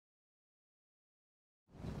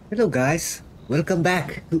Hello guys, welcome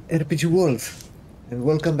back to RPG World and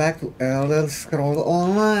welcome back to Elder Scroll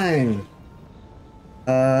Online.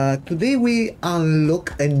 Today we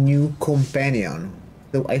unlock a new companion.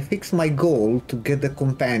 So I fix my goal to get the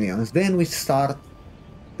companions, then we start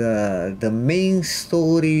the main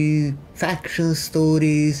story, faction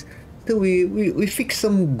stories. So we fix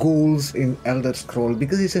some goals in Elder Scroll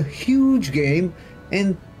because it's a huge game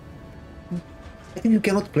and I think you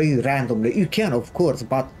cannot play randomly. You can of course,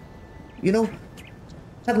 but you know,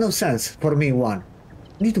 have no sense for me one.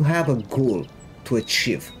 Need to have a goal to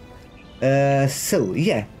achieve. So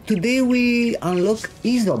yeah, today we unlock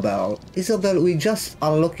Isobel. Isobel we just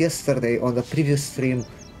unlocked yesterday on the previous stream.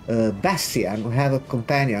 Bastian, we have a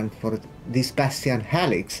companion for this Bastian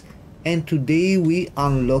Helix, and today we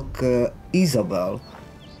unlock Isobel.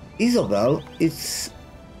 Isobel, it's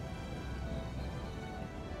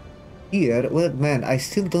here. Well, man, I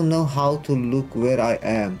still don't know how to look where I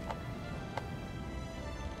am.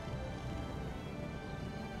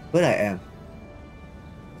 Where I am.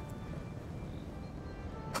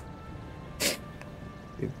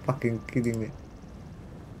 You're fucking kidding me.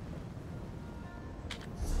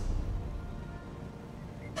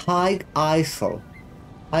 Hide Isol.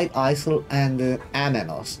 Hide Isol and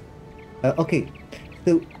Amenos. Okay,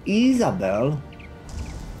 so Isabel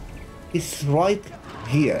is right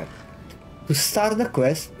here. To start the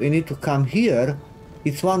quest, we need to come here.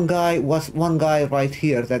 It's one guy right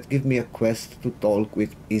here that give me a quest to talk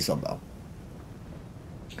with Isabel.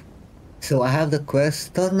 So I have the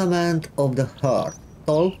quest Tournament of the Heart.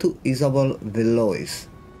 Talk to Isobel Veloise.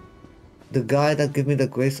 The guy that gave me the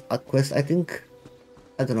quest, I think,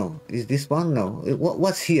 I don't know, is this one? No.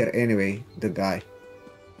 What's here anyway? The guy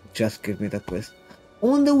just give me the quest.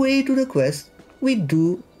 On the way to the quest, we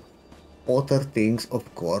do other things, of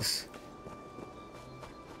course.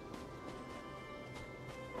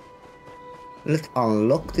 Let's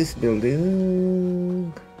unlock this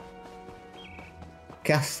building.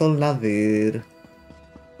 Castle Navir.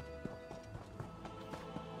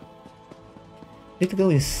 Need to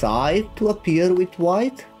go inside to appear with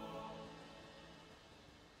white?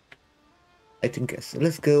 I think yes.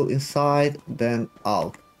 Let's go inside, then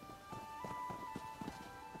out.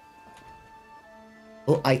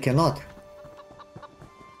 Oh, I cannot.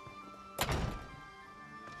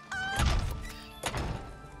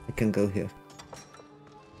 I can go here.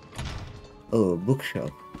 Oh,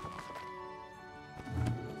 bookshop.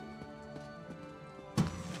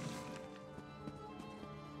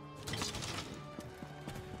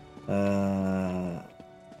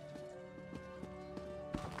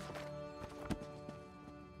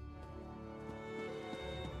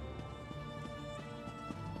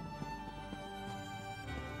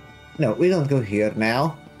 No, we don't go here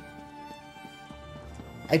now.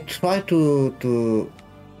 I try to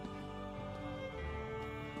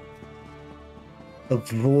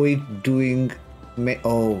avoid doing.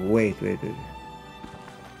 Oh wait.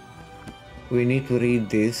 We need to read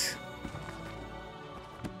this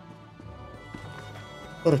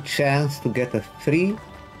for a chance to get a free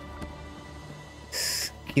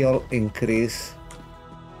skill increase.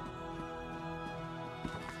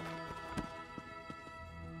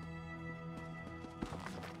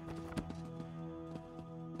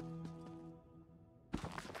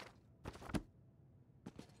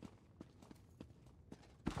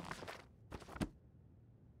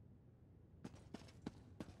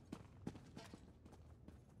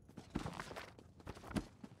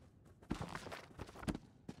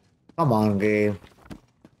 Come on, game.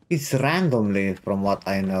 It's randomly from what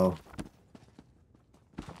I know.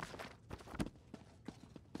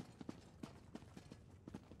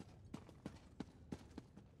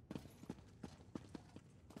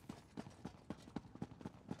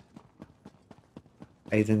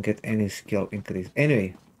 I didn't get any skill increase.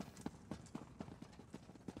 Anyway.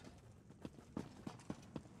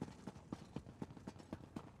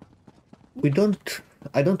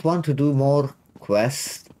 I don't want to do more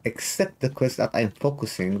quests except the quest that I'm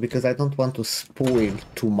focusing because I don't want to spoil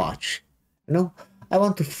too much. You know, I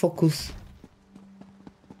want to focus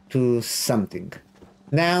to something.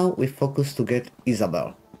 Now we focus to get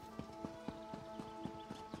Isobel.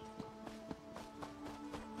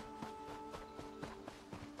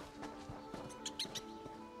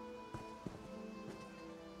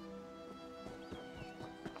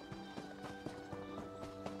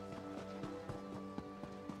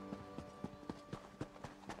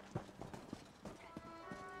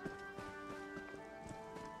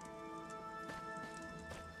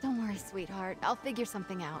 Don't worry, sweetheart. I'll figure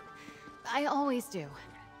something out. I always do.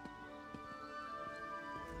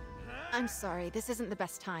 I'm sorry, this isn't the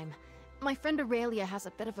best time. My friend Aurelia has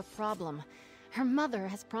a bit of a problem. Her mother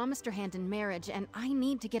has promised her hand in marriage, and I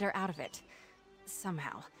need to get her out of it.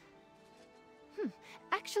 Somehow.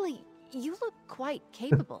 Actually, you look quite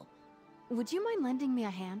capable. Would you mind lending me a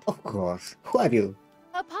hand? Of course. Who are you?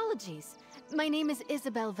 Apologies. My name is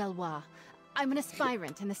Isobel Veloise. I'm an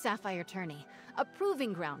aspirant in the Sapphire Tourney, a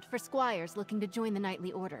proving ground for squires looking to join the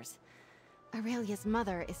knightly orders. Aurelia's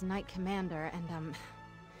mother is knight commander and,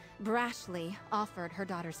 brashly offered her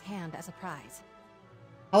daughter's hand as a prize.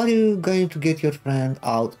 How are you going to get your friend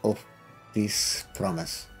out of this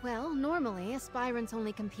promise? Well, normally, aspirants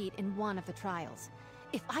only compete in one of the trials.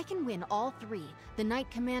 If I can win all three, the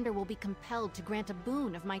knight commander will be compelled to grant a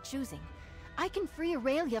boon of my choosing. I can free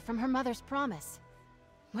Aurelia from her mother's promise.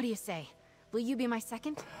 What do you say? Will you be my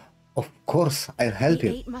second? Of course, I'll help The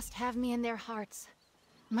you. eight must have me in their hearts.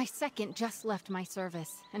 My second just left my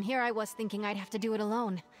service, and here I was thinking I'd have to do it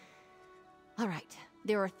alone. All right,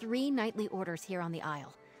 there are 3 knightly orders here on the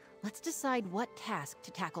Isle. Let's decide what task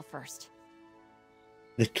to tackle first.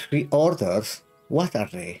 The 3 orders? What are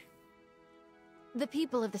they? The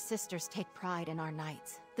people of the Sisters take pride in our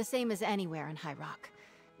knights, the same as anywhere in High Rock.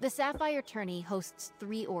 The Sapphire Tourney hosts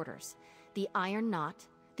 3 orders: the Iron Knot,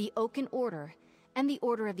 the Oaken Order, and the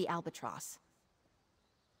Order of the Albatross.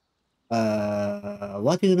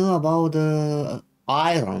 What do you know about the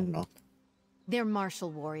Iron Knot? They're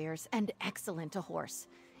martial warriors and excellent to horse.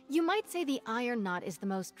 You might say the Iron Knot is the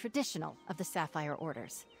most traditional of the Sapphire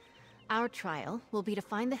Orders. Our trial will be to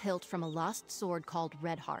find the hilt from a lost sword called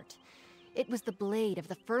Redheart. It was the blade of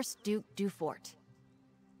the first Duke Dufort.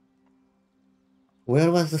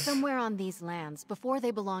 Where was this? Somewhere on these lands, before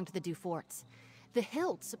they belonged to the Duforts. The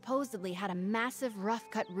hilt supposedly had a massive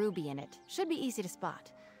rough-cut ruby in it. Should be easy to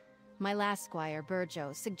spot. My last squire,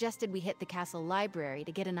 Burjo, suggested we hit the castle library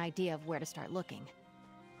to get an idea of where to start looking.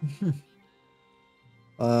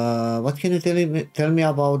 What can you tell me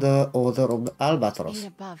about the Order of the Albatross? Eight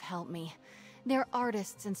above help me. They're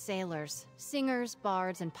artists and sailors, singers,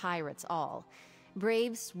 bards, and pirates all.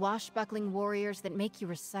 Brave, swashbuckling warriors that make you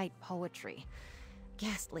recite poetry.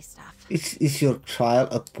 Ghastly stuff. Is your trial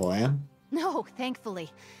a poem? No, thankfully.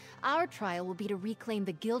 Our trial will be to reclaim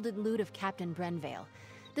the gilded loot of Captain Brenvale.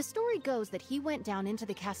 The story goes that he went down into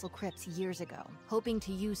the castle crypts years ago, hoping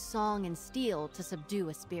to use song and steel to subdue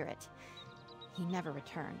a spirit. He never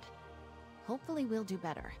returned. Hopefully we'll do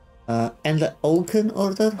better. And the Oaken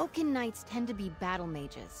Order? Oaken Knights tend to be battle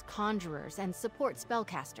mages, conjurers, and support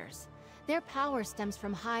spellcasters. Their power stems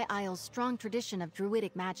from High Isle's strong tradition of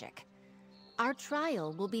druidic magic. Our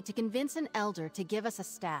trial will be to convince an elder to give us a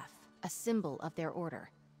staff, a symbol of their order.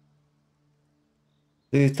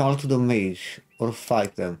 Do you talk to the mage or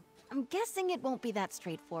fight them? I'm guessing it won't be that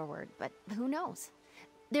straightforward, but who knows?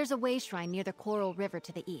 There's a way shrine near the Coral River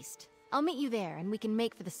to the east. I'll meet you there, and we can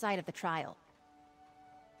make for the site of the trial.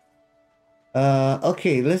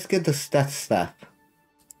 Okay, let's get the stat staff.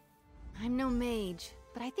 I'm no mage,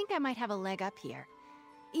 but I think I might have a leg up here.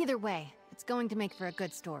 Either way, it's going to make for a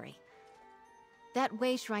good story. That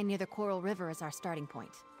way shrine near the Coral River is our starting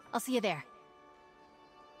point. I'll see you there.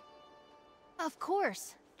 Of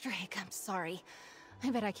course. Drake, I'm sorry. I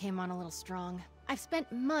bet I came on a little strong. I've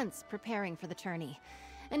spent months preparing for the tourney,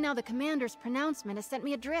 and now the commander's pronouncement has sent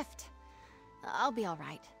me adrift. I'll be all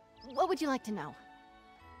right. What would you like to know?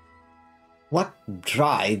 What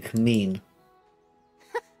drag mean?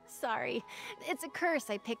 Sorry. It's a curse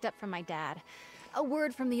I picked up from my dad. A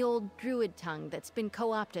word from the old druid tongue that's been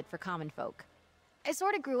co-opted for common folk. I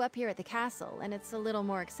sort of grew up here at the castle, and it's a little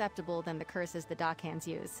more acceptable than the curses the dockhands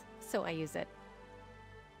use, so I use it.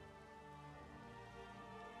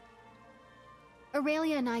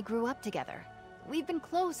 Aurelia and I grew up together. We've been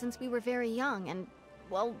close since we were very young, and,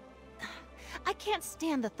 well, I can't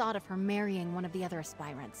stand the thought of her marrying one of the other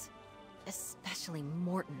aspirants. Especially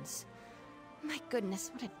Morton's. My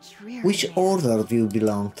goodness, what a dreary Which man. order do you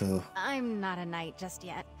belong to? I'm not a knight just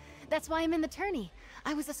yet. That's why I'm in the tourney.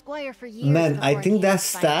 I was a squire for years. Man, I before think came that to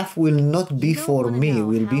fight. staff will not be You don't for wanna me, know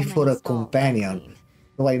will how be for many a stalls I've companion. cleaned.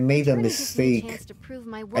 So I made a Tourney gives me a chance mistake. to prove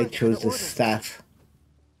my I worth for chose the order. staff.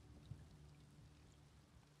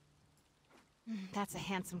 That's a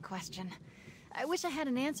handsome question. I wish I had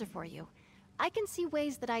an answer for you. I can see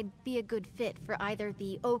ways that I'd be a good fit for either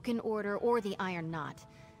the Oaken Order or the Iron Knot.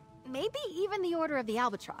 Maybe even the Order of the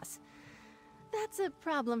Albatross. That's a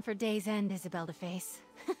problem for Day's End, Isobel to face.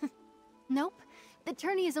 Nope. The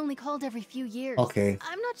tourney is only called every few years. Okay.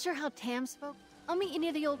 I'm not sure how Tam spoke. I'll meet you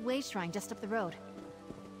near the old way shrine just up the road.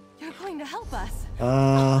 You're going to help us.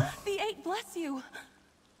 Uh, The Eight bless you.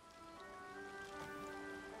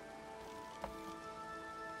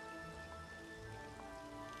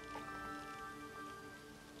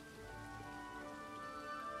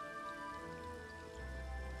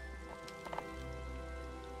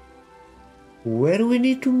 Where we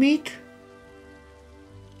need to meet?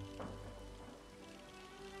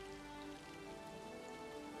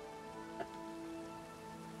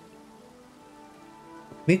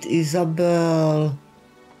 Meet Isabel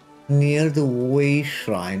near the Way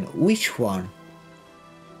Shrine. Which one?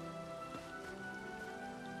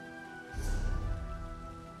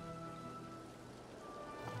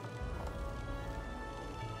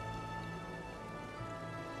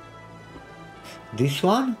 This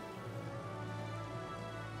one?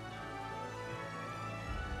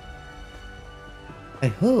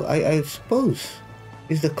 I suppose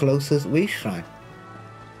it's the closest Way Shrine.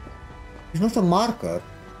 It's not a marker.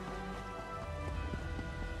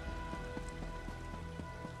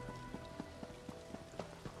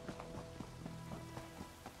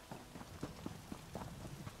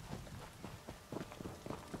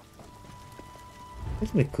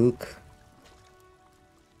 Let me cook.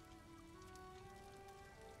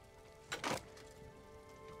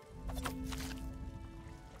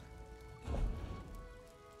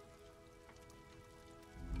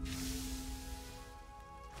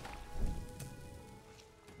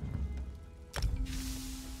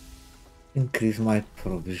 Increase my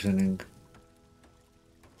provisioning.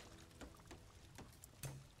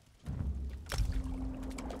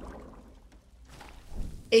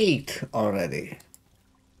 Eight already.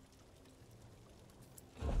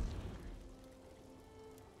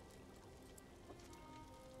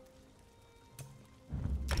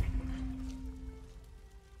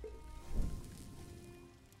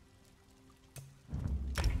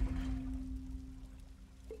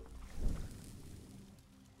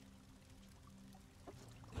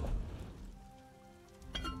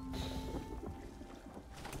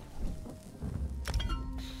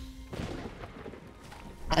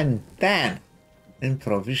 And 10 in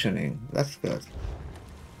provisioning. That's good.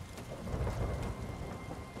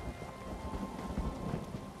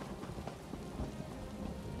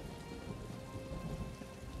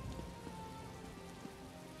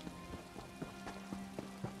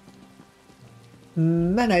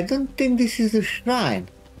 Man, I don't think this is a shrine.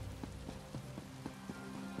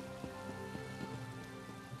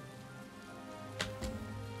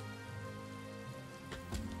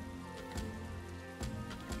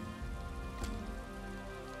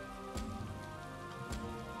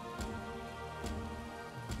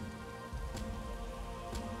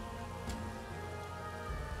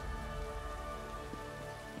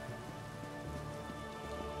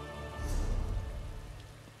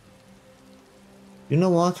 You know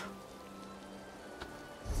what?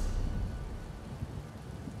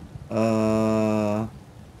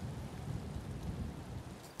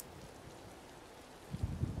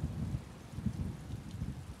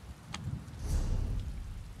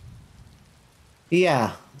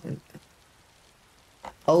 Yeah.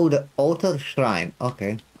 Oh, the altar shrine.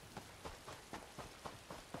 Okay.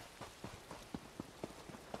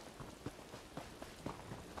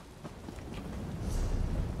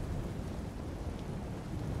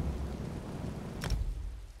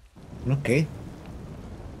 Okay.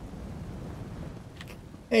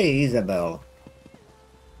 Hey, Isabel.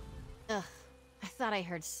 Ugh, I thought I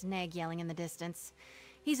heard Snag yelling in the distance.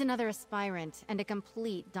 He's another aspirant and a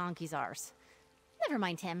complete donkey's arse. Never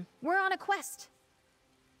mind him. We're on a quest.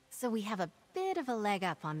 So we have a bit of a leg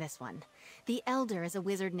up on this one. The Elder is a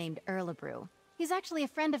wizard named Erlebrew. He's actually a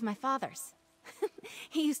friend of my father's.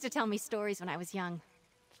 He used to tell me stories when I was young.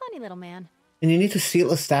 Funny little man. And you need to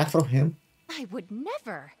steal a staff from him? I would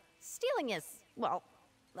never. Stealing is, well,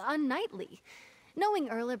 unknightly. Knowing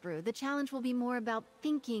Erlebrew, the challenge will be more about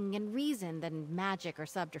thinking and reason than magic or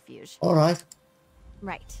subterfuge. Alright.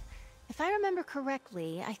 Right. If I remember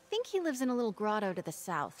correctly, I think he lives in a little grotto to the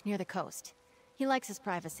south, near the coast. He likes his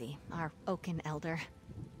privacy, our Oaken Elder.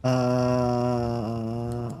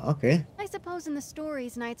 Okay. I suppose in the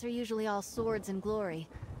stories, knights are usually all swords and glory.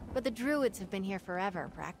 But the druids have been here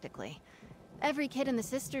forever, practically. Every kid in the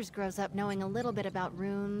Sisters grows up knowing a little bit about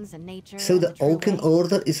runes and nature. So and the Oaken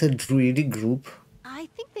Order is a druidic group? I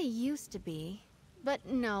think they used to be. But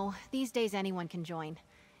no, these days anyone can join.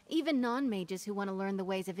 Even non-mages who want to learn the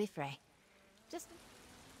ways of Ifre. Just...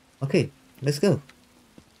 Okay, let's go.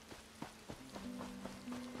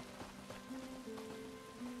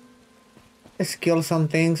 Let's kill some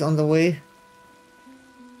things on the way.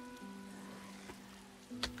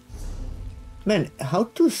 Man, how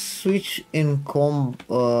to switch in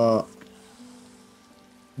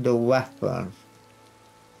the weapon?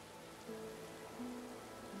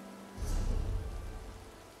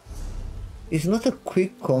 It's not a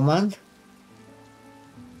quick command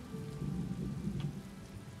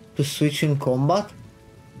to switch in combat.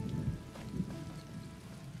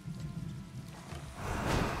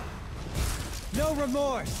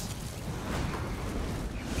 horse!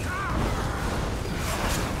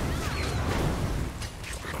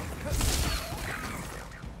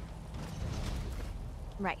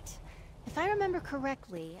 Right. If I remember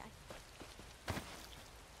correctly,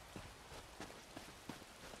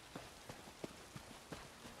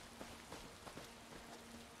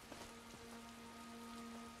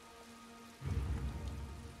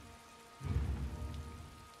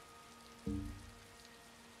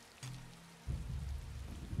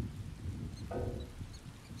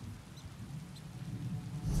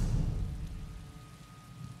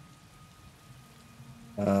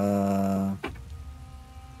 Uh,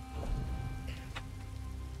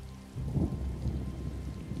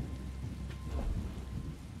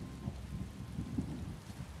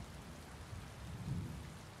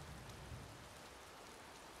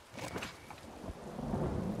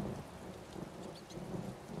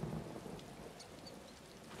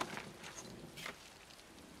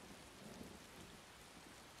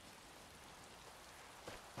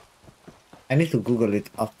 I need to Google it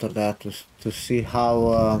after that to see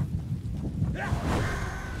I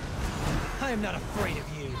am not afraid of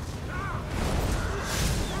you.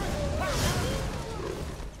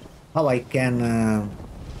 how I can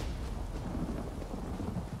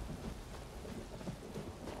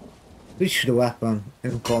switch the weapon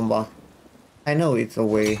in combat. I know it's a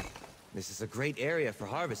way. This is a great area for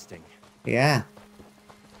harvesting. Yeah.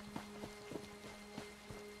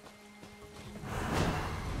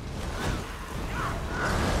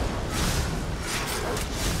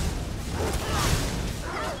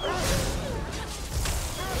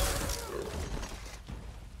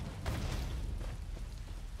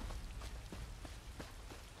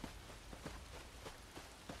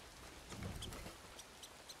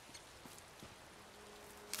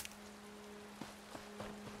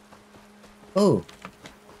 Oh.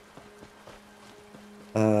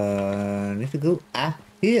 Need to go up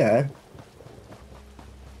here.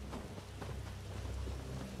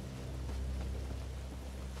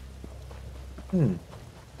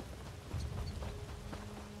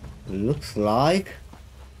 Looks like.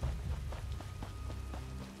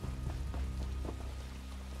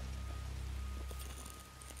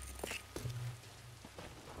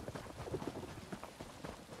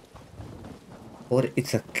 Or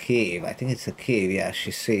it's a cave. I think it's a cave. Yeah,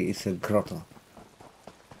 she say it's a grotto.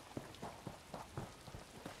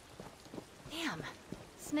 damn.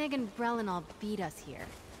 Sneg and Brelinall beat us here.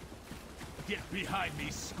 Get behind me,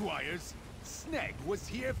 squires. Sneg was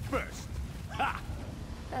here first. Ha!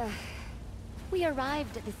 We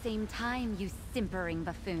arrived at the same time, you simpering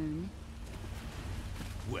buffoon.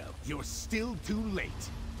 Well, you're still too late.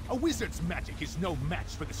 A wizard's magic is no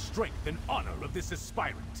match for the strength and honor of this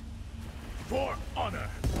aspirant. For honor!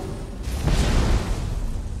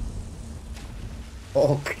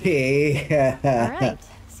 Okay. Alright.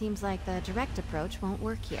 Seems like the direct approach won't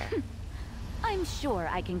work here. I'm sure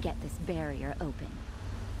I can get this barrier open.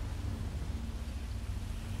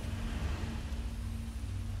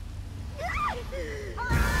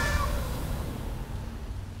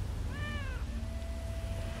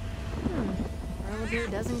 Earl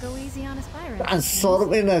doesn't go easy on aspirants.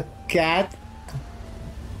 Transforming a cat.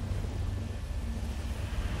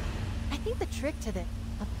 I think the trick to the...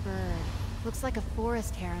 a bird. Looks like a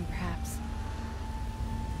forest heron, perhaps.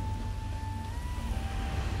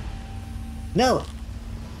 No.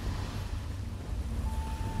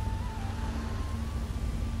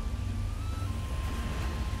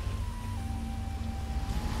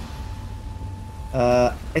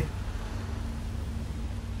 It,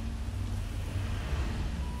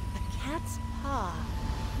 A cat's paw.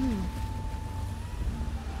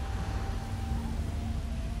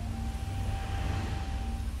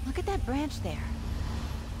 Look at that branch there.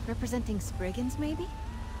 Representing Spriggans, maybe?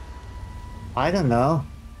 I don't know.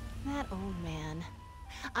 That old man.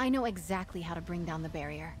 I know exactly how to bring down the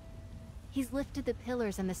barrier. He's lifted the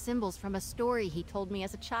pillars and the symbols from a story he told me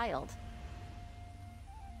as a child.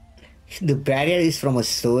 The barrier is from a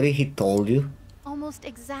story he told you. Almost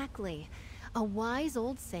exactly. A wise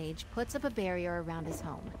old sage puts up a barrier around his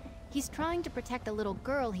home. He's trying to protect a little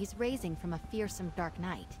girl he's raising from a fearsome dark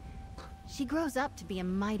knight. She grows up to be a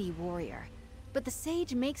mighty warrior, but the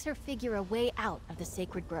sage makes her figure a way out of the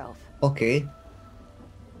sacred grove. Okay.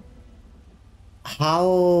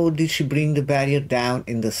 How did she bring the barrier down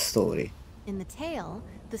in the story? In the tale,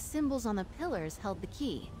 the symbols on the pillars held the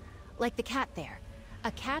key. Like the cat there. A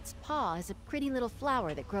cat's paw is a pretty little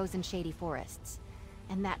flower that grows in shady forests.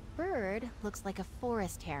 And that bird looks like a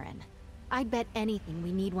forest heron. I'd bet anything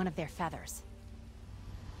we need one of their feathers.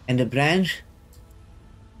 And the branch?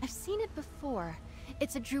 I've seen it before.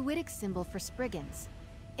 It's a druidic symbol for Spriggans.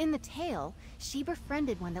 In the tale, she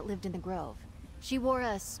befriended one that lived in the grove. She wore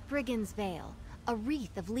a Spriggan's veil, a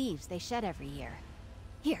wreath of leaves they shed every year.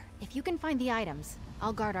 Here, if you can find the items,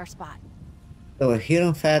 I'll guard our spot. So a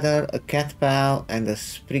heron feather, a cat paw, and a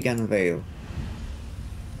Spriggan veil.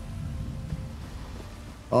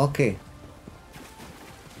 Okay.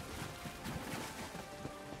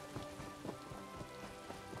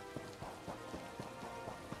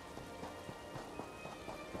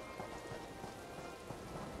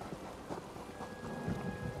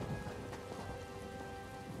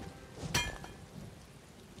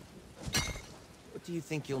 What do you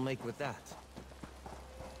think you'll make with that?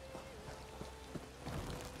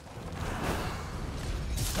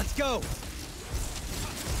 Let's go!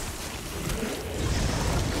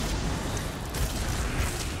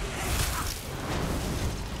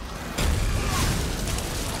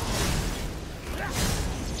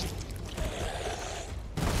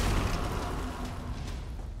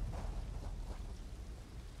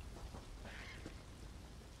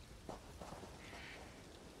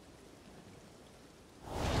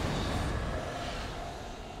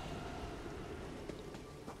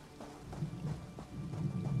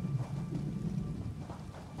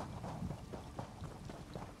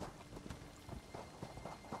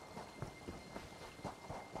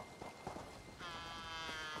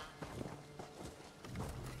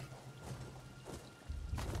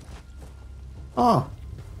 Oh.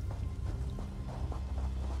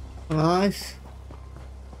 Nice.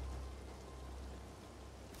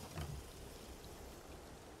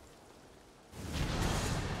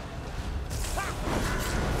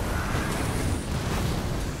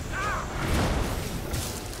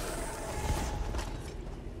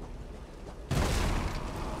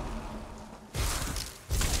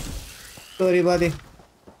 Sorry, buddy.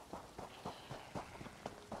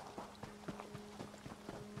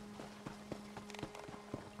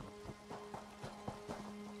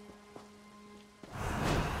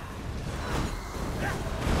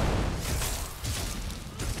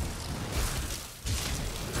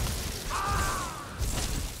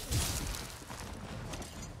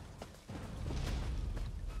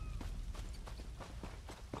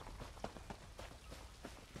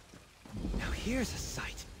 Now here's a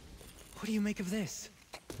sight. What do you make of this?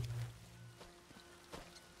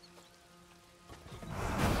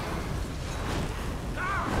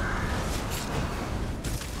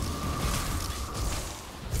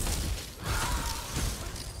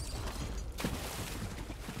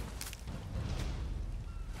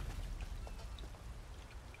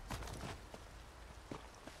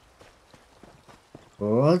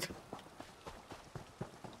 Good.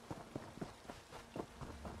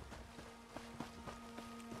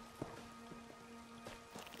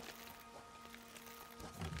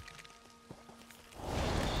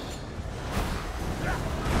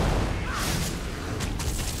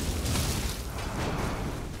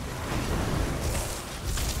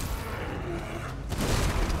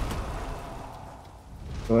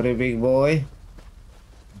 Sorry, big boy.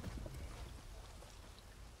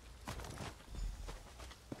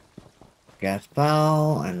 Gas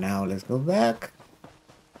pow, and now let's go back.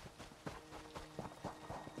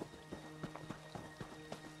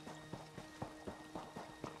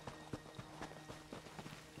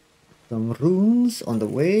 Some runes on the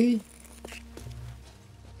way.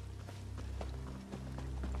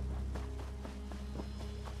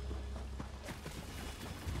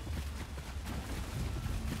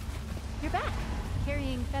 You're back,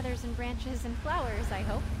 carrying feathers and branches and flowers, I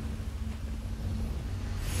hope.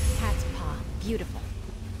 Cat's paw, beautiful.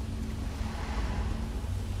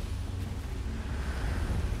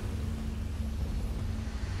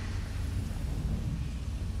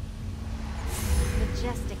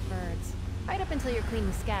 Majestic birds. Right up until you're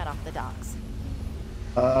cleaning scat off the docks.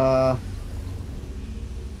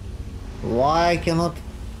 Why I cannot?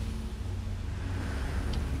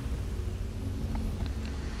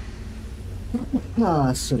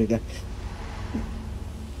 Ah, sorry, guy.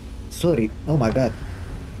 Sorry. Oh my god.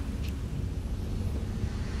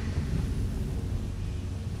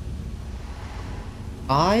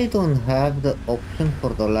 I don't have the option for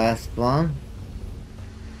the last one.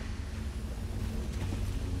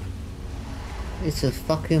 It's a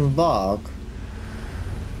fucking bug.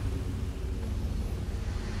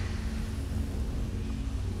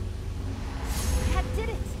 Cat did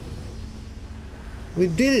it! We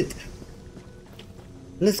did it!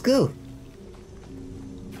 Let's go!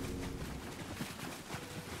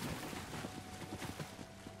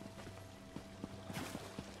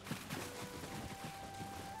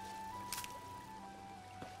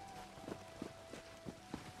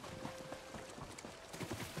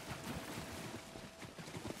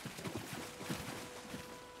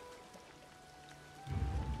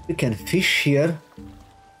 You can fish here.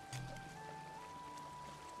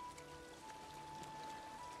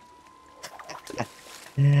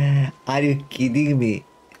 Are you kidding me?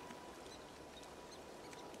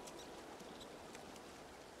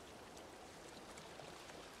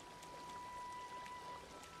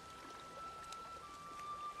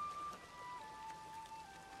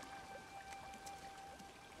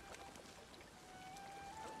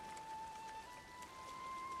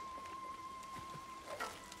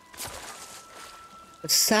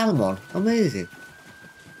 Salmon, amazing.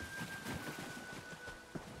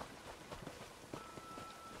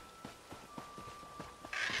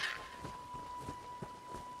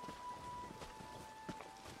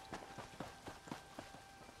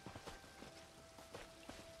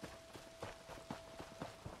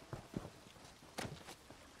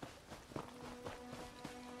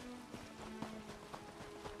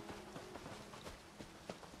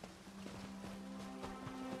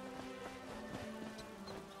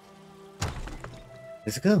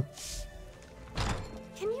 Let's go.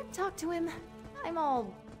 Can you talk to him? I'm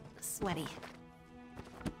all sweaty.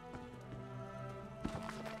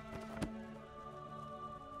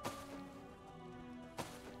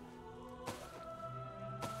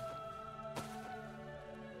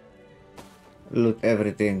 Loot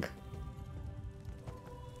everything.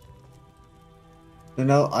 You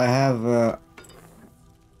know, I have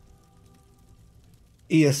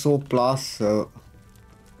ESO plus, so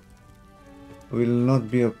will not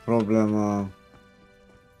be a problem.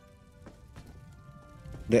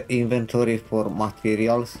 The inventory for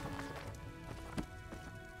materials.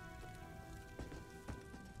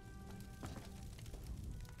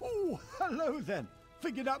 Oh, hello then.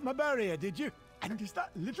 Figured out my barrier, did you? And is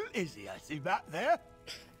that little Izzy I see back there?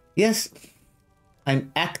 Yes,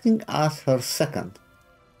 I'm acting as her second.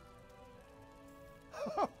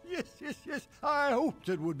 Oh, yes. I hoped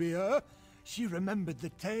it would be her. She remembered the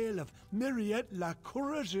tale of Myriad la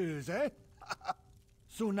Courageuse, eh?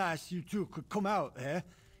 So nice you two could come out there.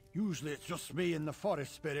 Usually it's just me and the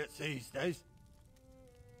forest spirits these days.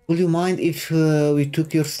 Would you mind if we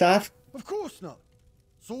took your staff? Of course not.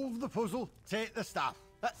 Solve the puzzle, take the staff.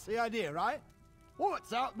 That's the idea, right?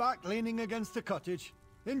 What's out back leaning against a cottage?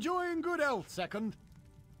 Enjoying good health, second.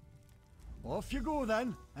 Off you go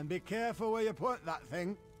then, and be careful where you put that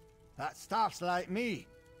thing. That staff's like me.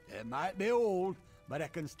 It might be old, but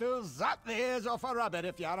it can still zap the ears off a rabbit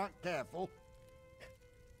if you aren't careful.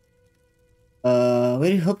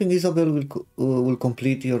 Very hoping Isobel will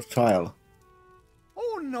complete your trial.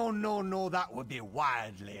 Oh, no, that would be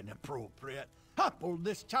wildly inappropriate. I pulled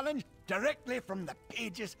this challenge directly from the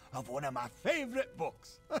pages of one of my favorite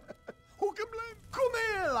books. Who can blame? Come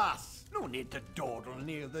here, lass. No need to dawdle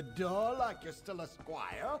near the door like you're still a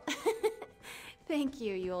squire. Thank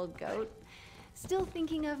you, you old goat. Still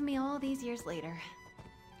thinking of me all these years later.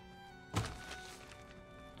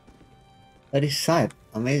 That is sad.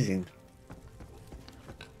 Amazing.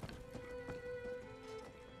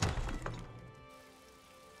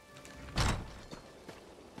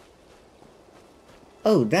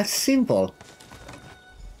 Oh, that's simple.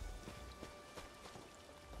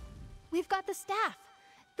 We've got the staff.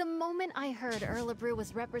 The moment I heard Erlebrew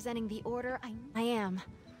was representing the Order, I am.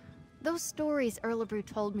 Those stories Erlebrew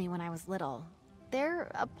told me when I was little,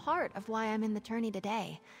 they're a part of why I'm in the tourney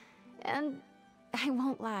today. And I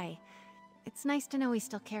won't lie, it's nice to know he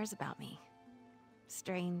still cares about me.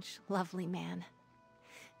 Strange, lovely man.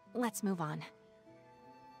 Let's move on.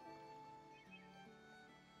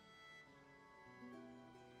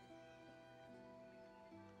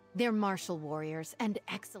 They're martial warriors and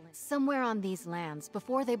excellent. Somewhere on these lands,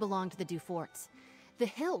 before they belonged to the Duforts. The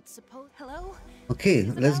hilt supposed... Hello? Okay,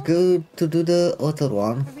 let's go to do the other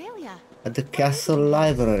one. Aurelia. At the castle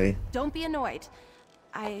library. Don't be annoyed.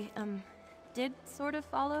 I, did sort of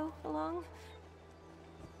follow along.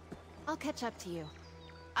 I'll catch up to you.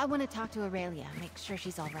 I want to talk to Aurelia, make sure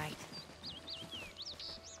she's all right.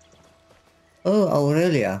 Oh,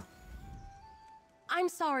 Aurelia. I'm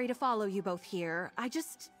sorry to follow you both here. I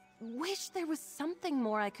just wish there was something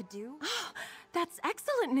more I could do. That's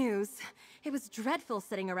excellent news. It was dreadful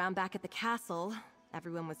sitting around back at the castle.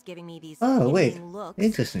 Everyone was giving me these pitying looks.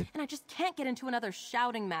 Interesting. And I just can't get into another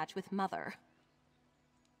shouting match with Mother.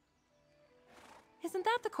 Isn't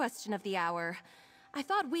that the question of the hour? I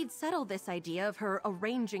thought we'd settled this idea of her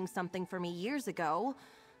arranging something for me years ago,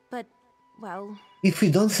 but, well... If we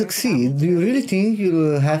don't succeed, do you really think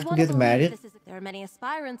you'll have to get married? There are many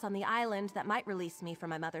aspirants on the island that might release me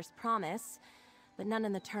from my mother's promise, but none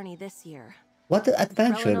in the tourney this year. What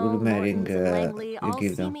adventure will marrying Langley you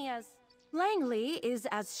give them? Langley is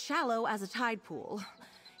as shallow as a tide pool.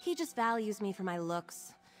 He just values me for my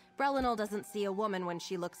looks. Brelinol doesn't see a woman when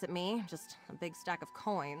she looks at me, just a big stack of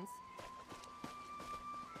coins.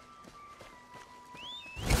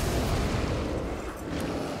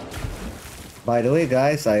 By the way,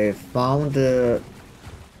 guys, I found the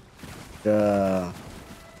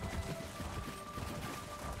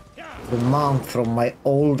mount from my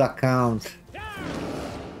old account.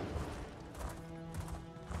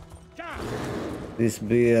 This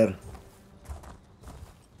beer.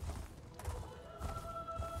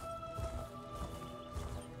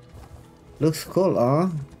 Looks cool, huh?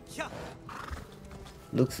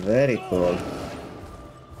 Looks very cool.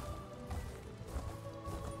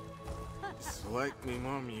 It's like me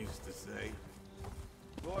mom used to say.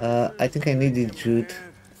 I think I needed jute.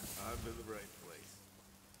 I'm in the right place.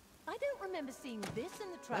 I don't remember seeing this in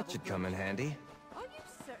the travel. That should come in handy. Are you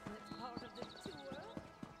certain it's part of the tour?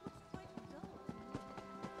 Looks quite dull.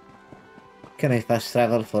 Can I fast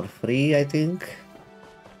travel for free, I think?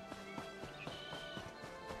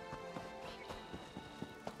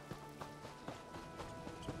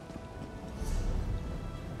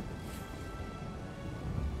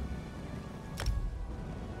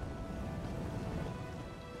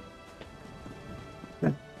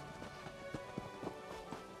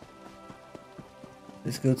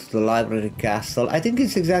 Let's go to the library castle. I think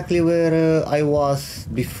it's exactly where I was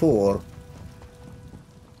before.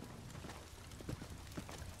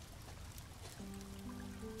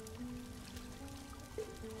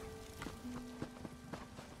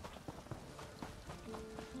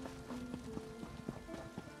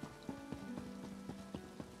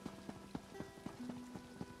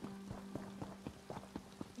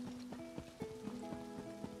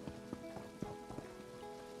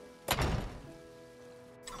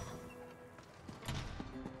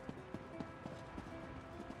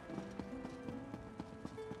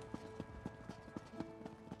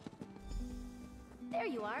 There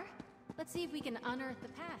you are. Let's see if we can unearth the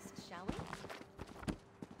past, shall we?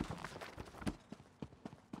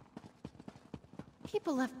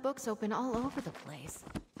 People left books open all over the place.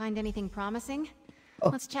 Find anything promising? Oh.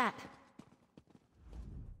 Let's chat.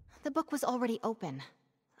 The book was already open.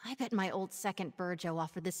 I bet my old second Burjo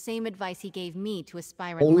offered the same advice he gave me to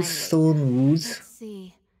aspirant Old Langley. stone woods. Let's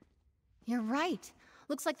see. You're right.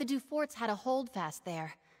 Looks like the Duforts had a holdfast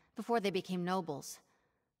there, before they became nobles.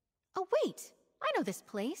 Oh wait! I know this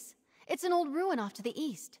place. It's an old ruin off to the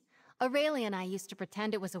east. Aurelia and I used to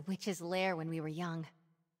pretend it was a witch's lair when we were young.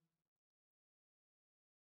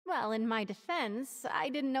 Well, in my defense, I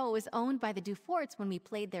didn't know it was owned by the Duforts when we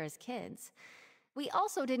played there as kids. We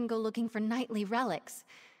also didn't go looking for knightly relics,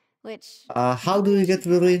 which... How do you get to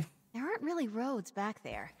the ruin? There aren't really roads back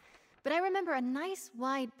there, but I remember a nice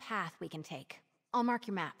wide path we can take. I'll mark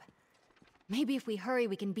your map. Maybe if we hurry,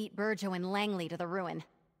 we can beat Burjo and Langley to the ruin.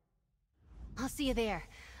 I'll see you there.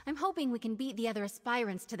 I'm hoping we can beat the other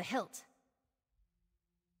aspirants to the hilt.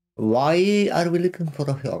 Why are we looking for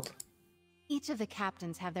a hilt? Each of the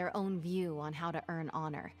captains have their own view on how to earn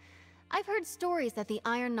honor. I've heard stories that the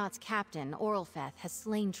Iron Knot's captain, Orlfeth, has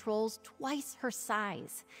slain trolls twice her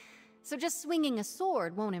size. So just swinging a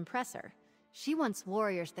sword won't impress her. She wants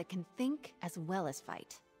warriors that can think as well as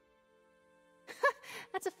fight.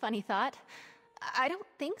 That's a funny thought. I don't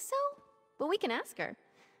think so, but we can ask her.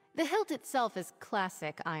 The hilt itself is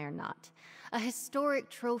classic Iron Knot, a historic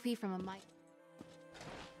trophy from a might.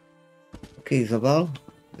 Okay, Isobel,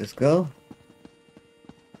 let's go.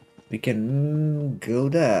 We can go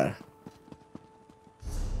there.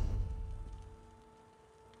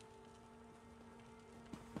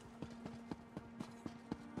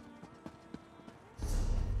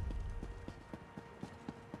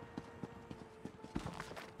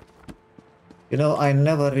 You know, I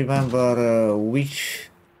never remember which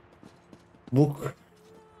book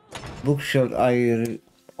should I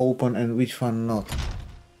open and which one not.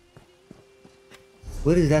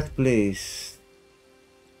 Where is that place?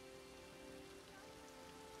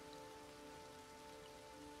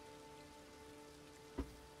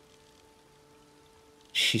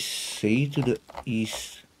 She say to the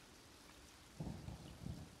east.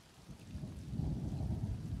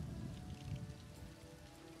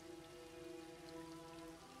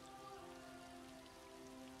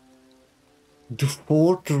 The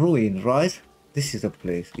fourth ruin, right? This is the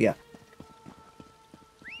place, yeah.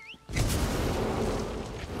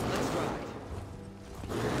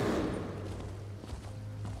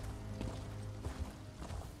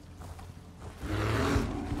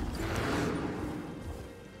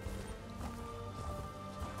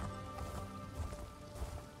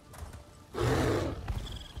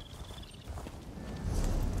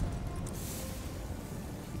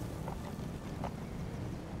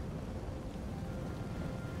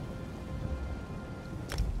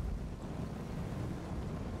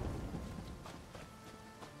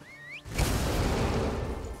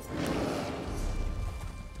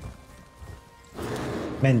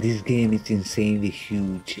 Man, this game is insanely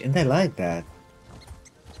huge, and I like that.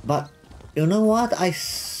 But you know what? I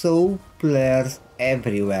saw players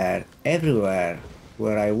everywhere. Everywhere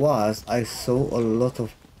where I was, I saw a lot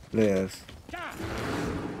of players.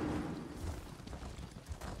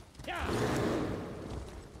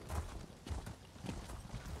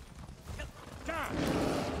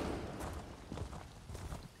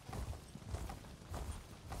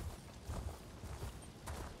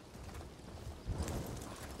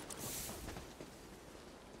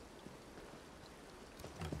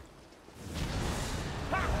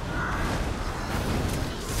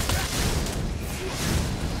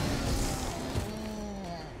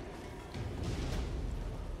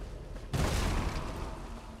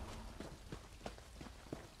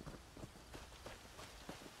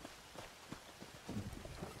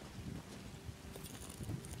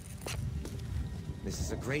 This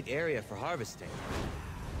is a great area for harvesting.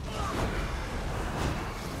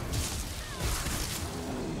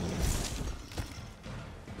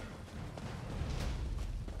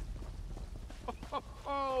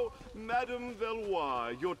 Oh, Madame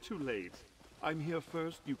Veloise, you're too late. I'm here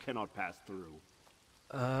first, you cannot pass through.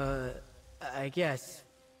 I guess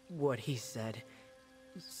what he said.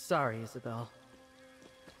 Sorry, Isobel.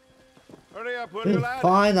 Hurry up, will We'll you, lad?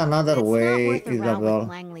 find another way, It's not worth a row with Isabel.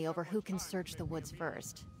 Langley over who can search the woods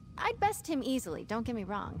first. I'd best him easily, don't get me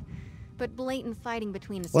wrong. But blatant fighting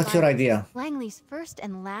between What's your aspirants, idea? Langley's first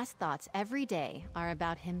and last thoughts every day are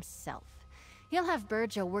about himself. He'll have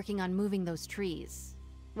Burjo working on moving those trees.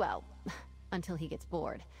 Well, until he gets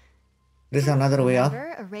bored. There's another way up.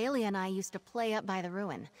 Remember, Aurelia and I used to play up by the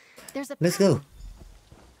ruin. There's a Let's go.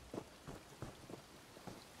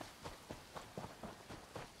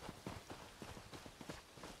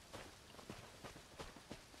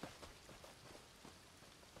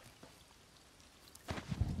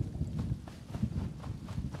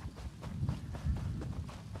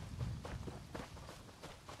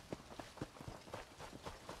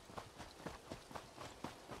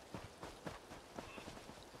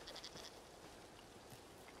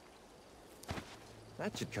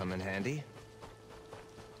 That should come in handy.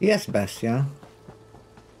 Yes, Bastian.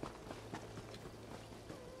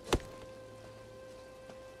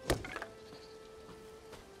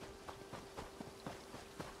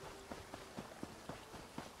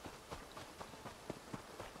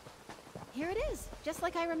 Here it is, just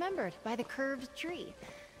like I remembered, by the curved tree.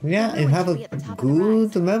 Yeah, The you ruin have should a be at the top of the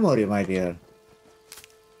good rise. memory, my dear.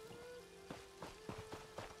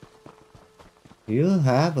 You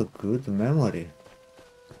have a good memory.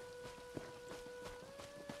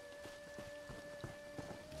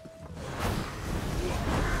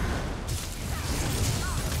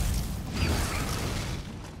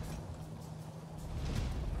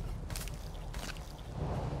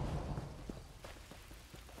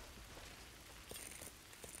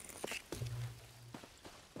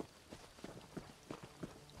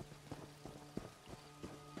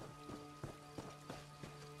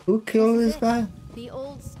 Who killed this guy? The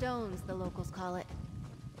old stones, the locals call it.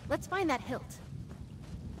 Let's find that hilt.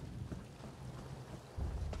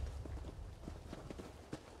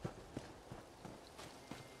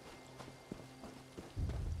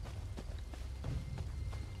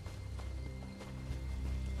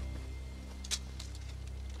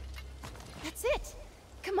 That's it!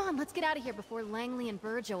 Come on, let's get out of here before Langley and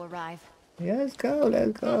Burjo arrive. Yeah, let's go,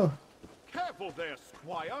 let's go. Careful there,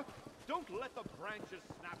 squire. Don't let the branches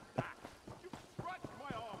snap back. You scratched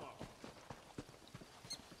my armor.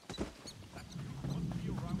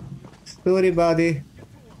 Story buddy.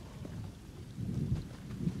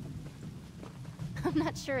 I'm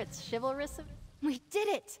not sure it's chivalrous of... We did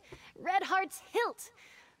it! Red Heart's hilt!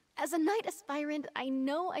 As a knight aspirant, I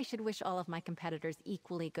know I should wish all of my competitors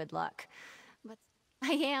equally good luck. But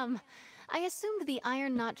I am. I assumed the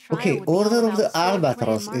Iron Knot trial Okay, would be all Order of about the sword play and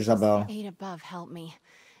Albatross, martial Isabel. Eight above, help me.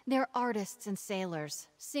 They're artists and sailors,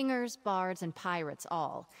 singers, bards, and pirates,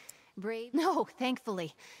 all. Brave? No,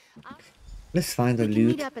 thankfully. Let's find the We can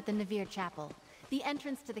loot. meet up at the Navir Chapel. The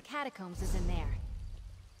entrance to the catacombs is in there.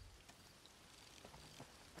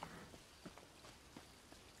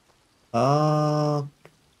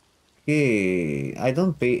 Okay, I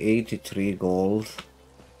don't pay 83 gold.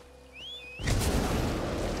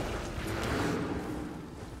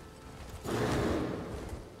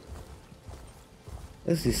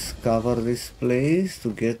 Let's discover this place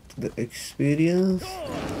to get the experience.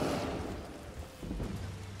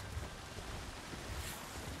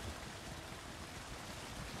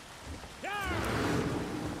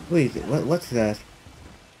 Wait, what's that?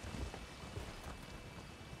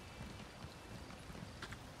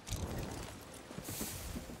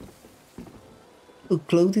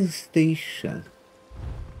 clothing station.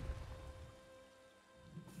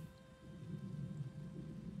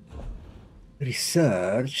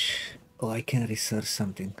 Research. Oh, I can research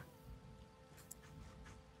something.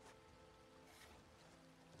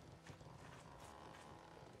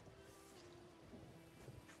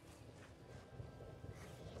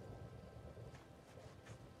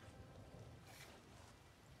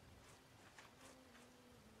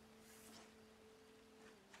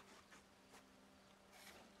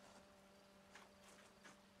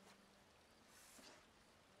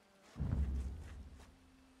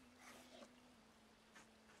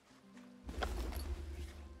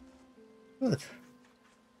 Good.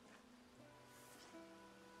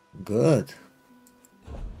 Good.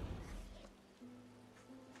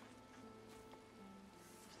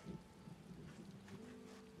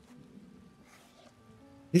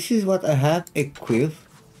 This is what I have equipped.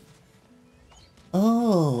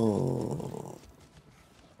 Oh.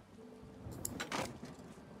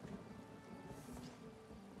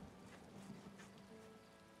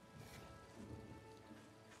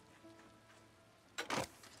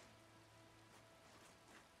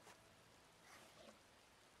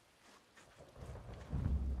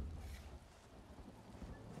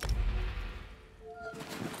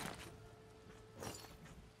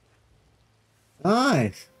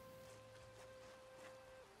 Nice.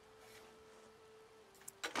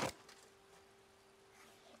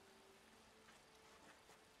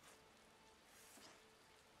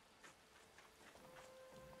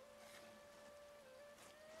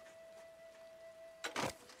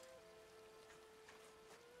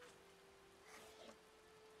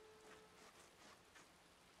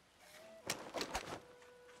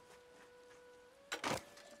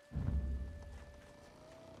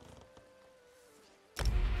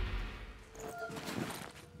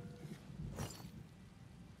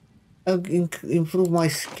 I'll improve my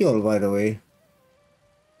skill, by the way.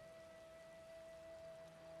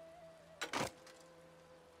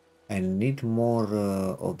 I need more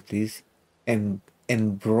of this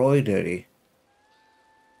embroidery.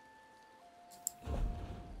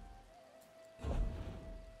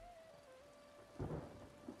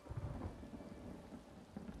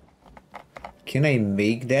 Can I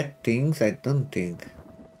make that things? I don't think.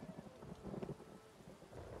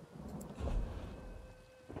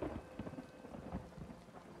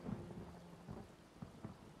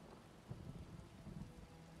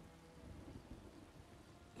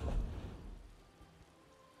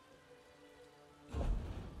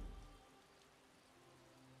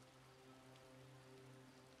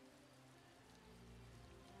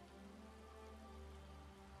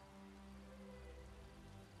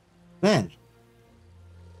 Man.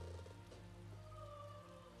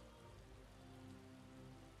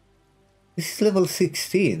 This is level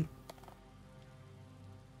 16.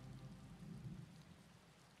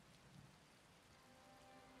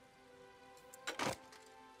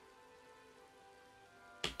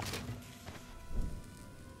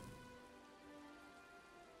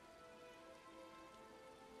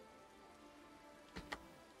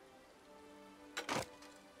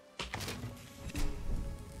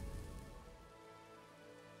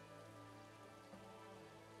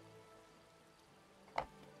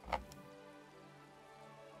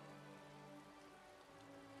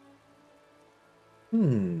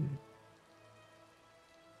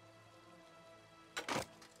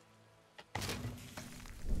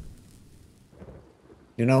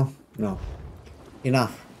 You know, no.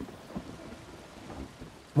 Enough.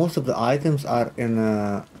 Most of the items are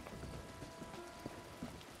in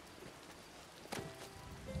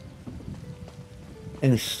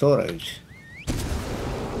storage.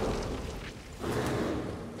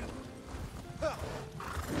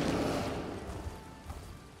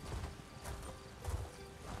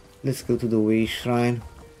 Let's go to the way shrine.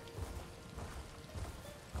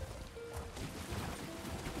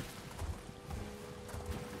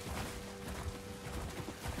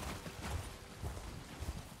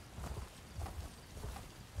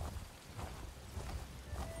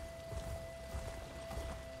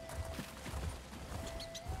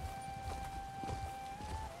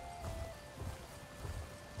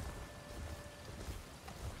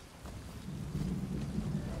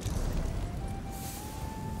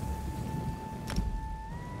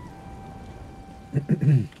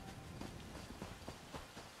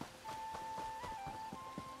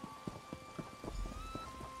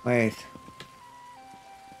 Wait.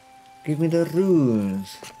 Give me the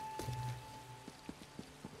runes.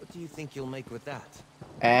 What do you think you'll make with that?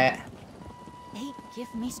 They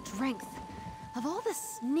give me strength. Of all the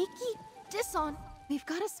sneaky we've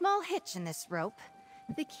got a small hitch in this rope.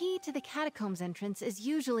 The key to the catacombs entrance is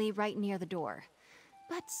usually right near the door.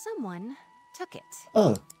 But someone took it.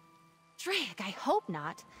 Oh. Drake, I hope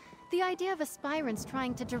not. The idea of aspirants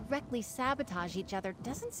trying to directly sabotage each other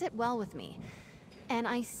doesn't sit well with me. And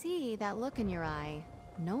I see that look in your eye.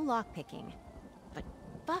 No lockpicking. But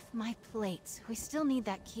buff my plates. We still need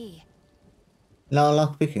that key. No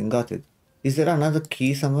lockpicking, got it. Is there another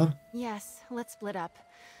key somewhere? Yes, let's split up.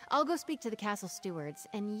 I'll go speak to the castle stewards,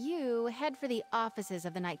 and you head for the offices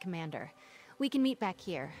of the Knight Commander. We can meet back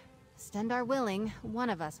here. Stendar willing, one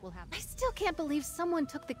of us will have... I still can't believe someone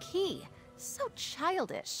took the key. So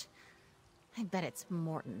childish. I bet it's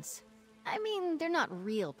Morton's. I mean, they're not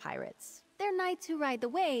real pirates. They're knights who ride the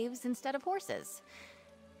waves instead of horses.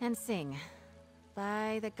 And sing.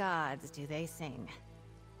 By the gods, do they sing.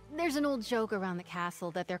 There's an old joke around the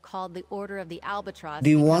castle that they're called the Order of the Albatross. Do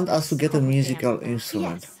you want us to get a musical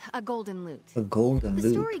instrument? Yes, a golden lute. A golden lute. The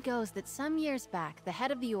story goes that some years back, the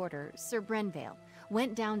head of the order, Sir Brenvale,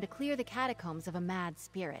 went down to clear the catacombs of a mad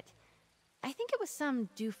spirit. I think it was some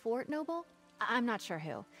Dufort noble? I'm not sure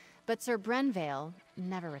who. But Sir Brenvale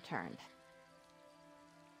never returned.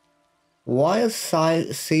 Why a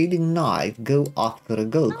sailing knight go after a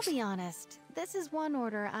ghost? I'll be honest, this is one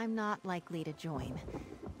order I'm not likely to join.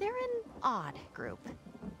 They're an odd group.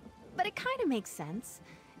 But it kind of makes sense.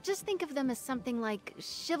 Just think of them as something like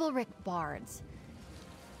chivalric bards.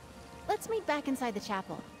 Let's meet back inside the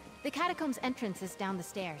chapel. The catacombs entrance is down the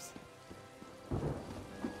stairs.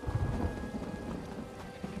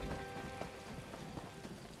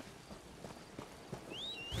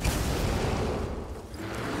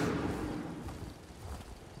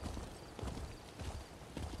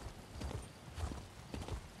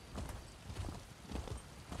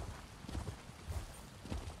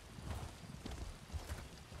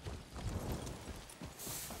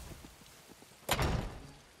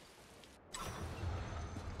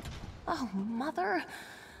 Oh, Mother.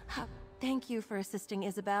 Thank you for assisting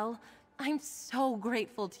Isobel. I'm so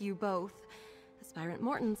grateful to you both. Aspirant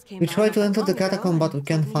Morton's came We by tried to not enter the long ago catacomb, but we and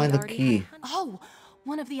can't told me find he'd the already key. had a Oh,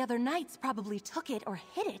 one of the other knights probably took it or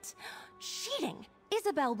hid it. Cheating!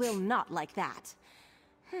 Isobel will not like that.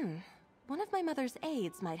 One of my mother's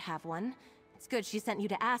aides might have one. It's good she sent you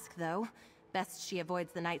to ask, though. Best she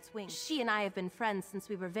avoids the Knight's Wing. She and I have been friends since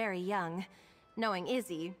we were very young. Knowing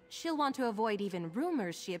Izzy, she'll want to avoid even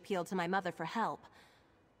rumors she appealed to my mother for help.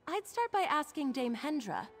 I'd start by asking Dame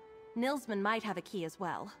Hendra. Nilsman might have a key as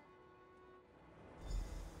well.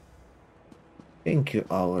 Thank you,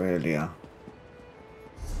 Aurelia.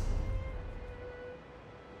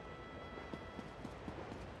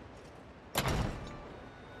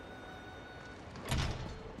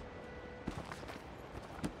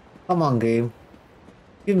 Come on, game.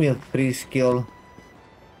 Give me a free skill.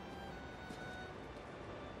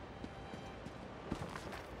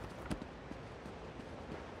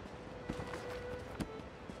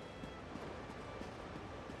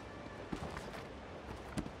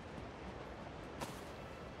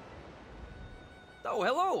 Oh,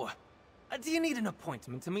 hello! Do you need an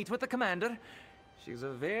appointment to meet with the commander? She's a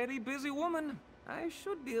very busy woman. I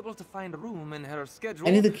should be able to find room in her schedule.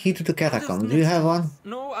 I need the key to the catacomb. Do you have one?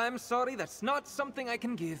 No, I'm sorry. That's not something I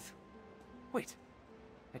can give. Wait.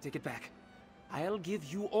 I take it back. I'll give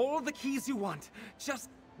you all the keys you want. Just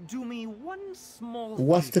do me one small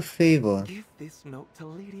What's the favor? Give this note to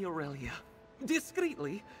Lady Aurelia.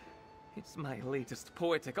 Discreetly. It's my latest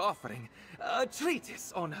poetic offering. A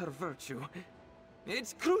treatise on her virtue.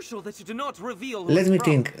 It's crucial that you do not reveal who Let it's me from.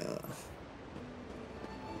 think.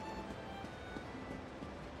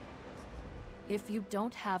 If you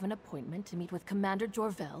don't have an appointment to meet with Commander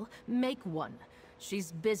Jorvel, make one.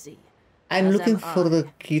 She's busy. I'm as looking am for I. the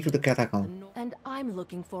key to the catacomb. And I'm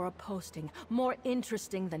looking for a posting more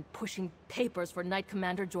interesting than pushing papers for Knight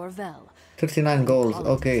Commander Jorvel. 39 gold, Politics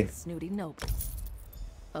okay. of Snooty noble.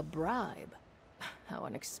 A bribe? How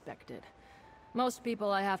unexpected. Most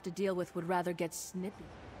people I have to deal with would rather get snippy.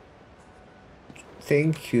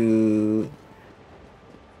 Thank you.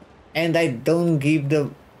 And I don't give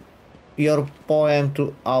your poem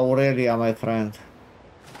to Aurelia, my friend.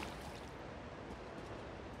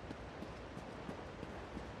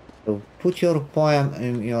 So put your poem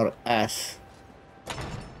in your ass.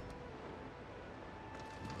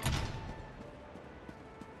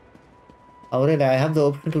 Aurelia, I have the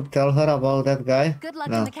option to tell her about that guy? Good luck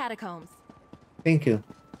No. in the catacombs. Thank you.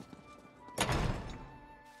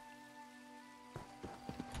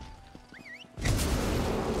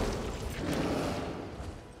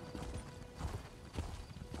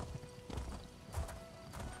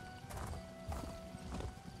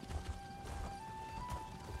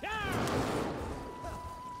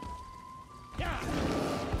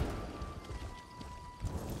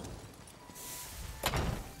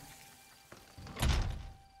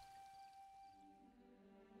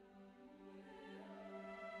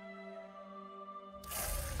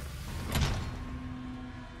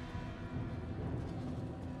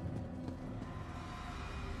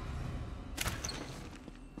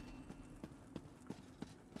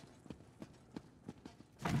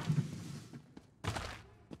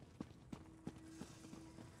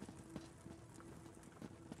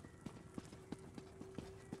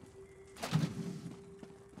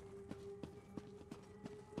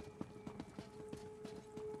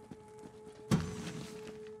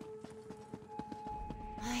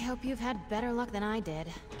 I hope you've had better luck than I did.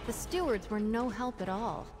 The stewards were no help at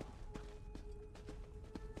all.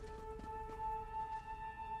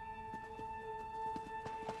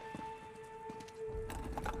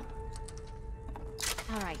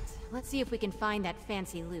 Alright, let's see if we can find that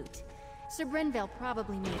fancy loot. Sir Brenvale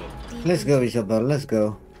probably made it deep. Let's go, Isobel, let's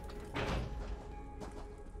go.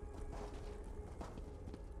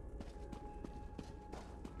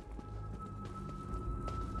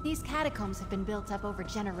 These catacombs have been built up over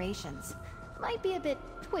generations. Might be a bit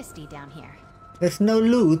twisty down here. There's no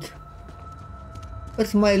loot.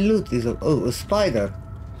 What's my loot? Oh, a spider.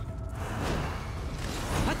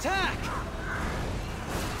 Attack!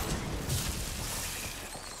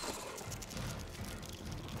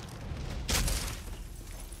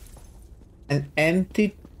 An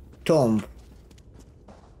empty tomb.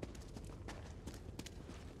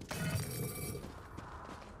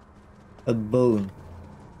 A bone.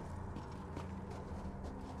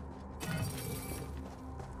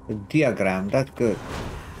 A diagram, that's good.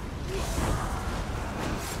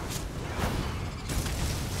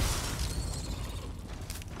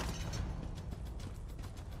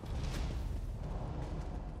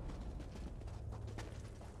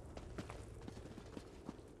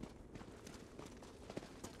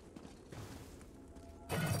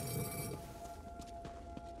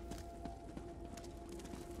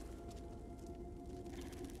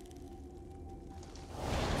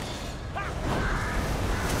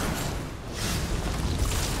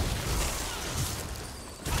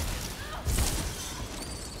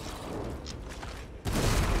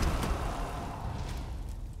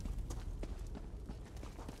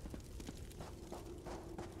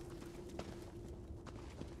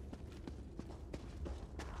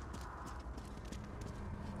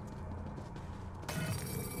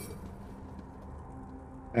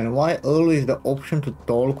 And why always the option to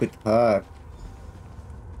talk with her?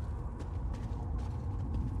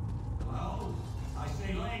 Hello? I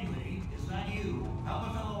say Langley, is that you? Help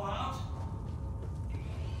a fellow out?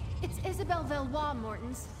 It's Isobel Veloise,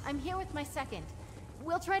 Mortons. I'm here with my second.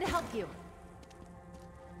 We'll try to help you.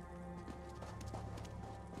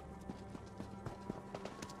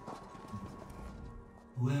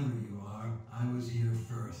 Whoever you are, I was here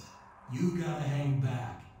first. You gotta hang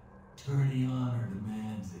back. Tourney honor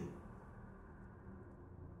demands it.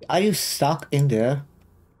 Are you stuck in there?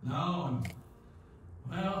 No,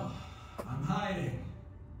 I'm hiding.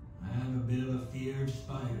 I have a bit of a fear of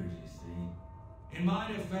spiders, you see. In my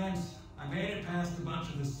defense, I made it past a bunch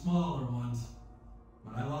of the smaller ones,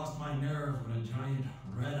 but I lost my nerve when a giant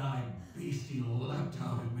red-eyed beastie leapt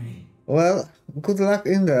out at me. Well, good luck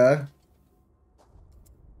in there.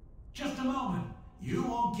 Just a moment. You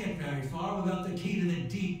won't get very far without the key to the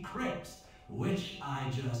deep crypts, which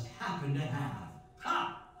I just happen to have.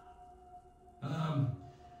 Ha!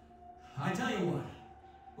 I tell you what.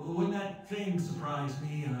 When that thing surprised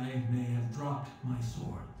me, I may have dropped my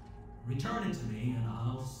sword. Return it to me and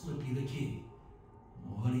I'll slip you the key.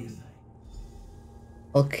 What do you think?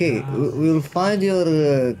 Okay, we'll find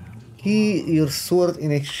your key, your sword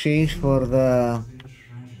in exchange for the...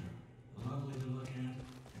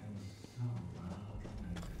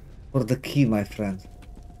 for the key, my friend.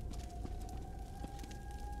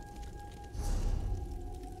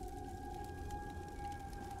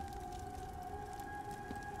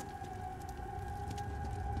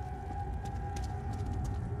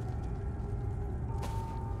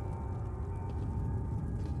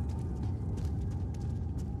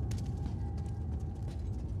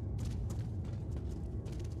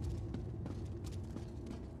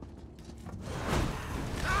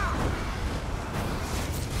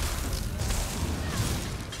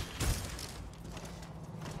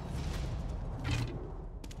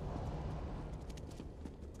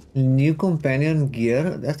 New companion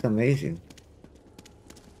gear? That's amazing.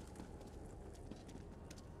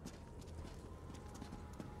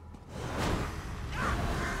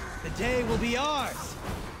 The day will be ours!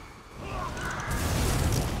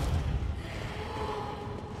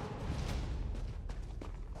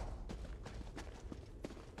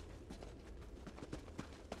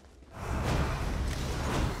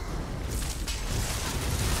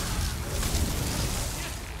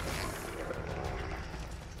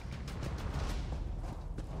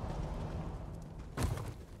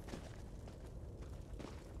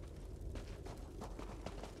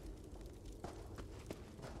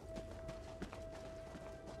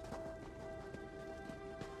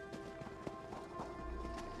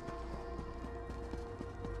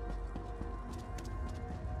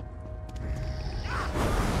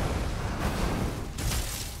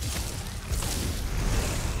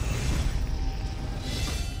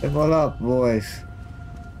 Level up, boys.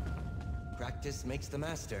 Practice makes the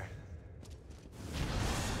master.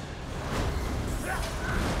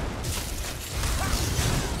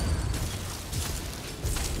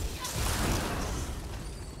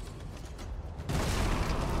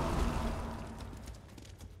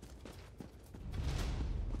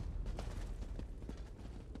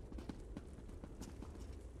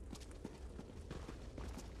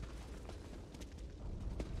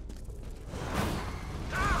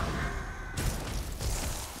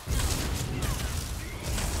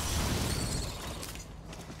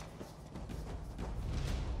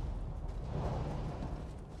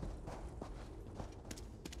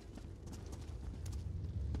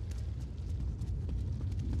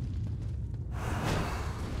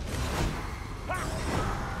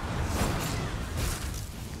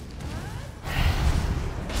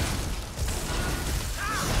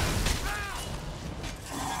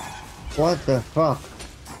 What the fuck?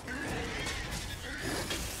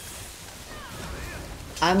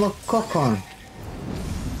 I'm a cocoon.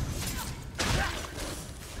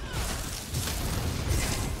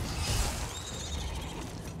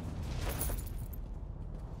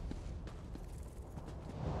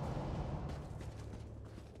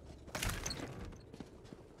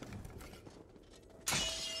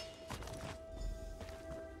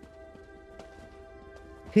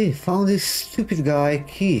 Hey, found this stupid guy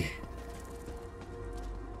key.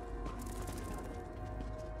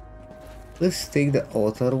 Let's take the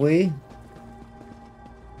other way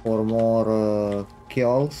for more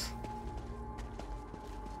kills,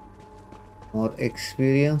 more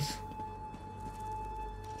experience.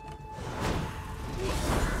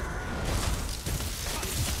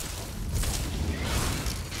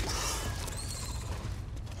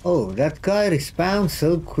 Oh, that guy respawns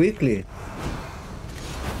so quickly.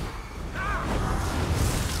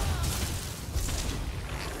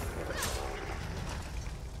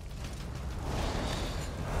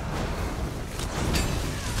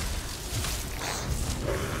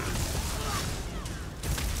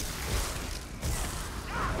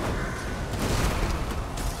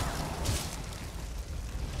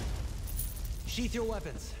 Sheath your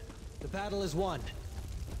weapons. The battle is won.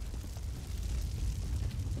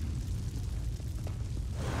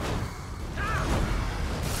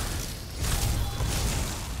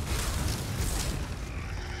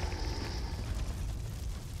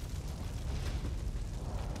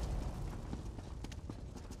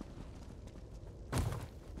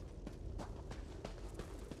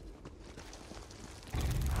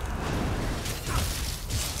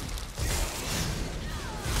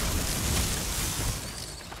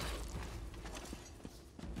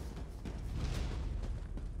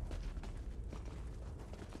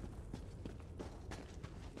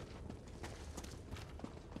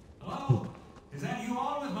 Hello? Is that you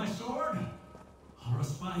all with my sword? Or a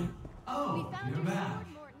spider? Oh, you're back.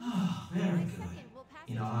 Oh, very good.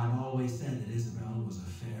 You know, I've always said that Isobel was a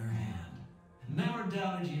fair hand. Never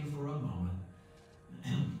doubted you for a moment.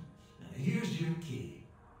 Here's your key.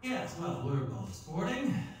 Yes, well, we're both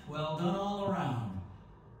sporting. Well done all around.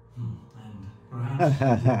 And perhaps you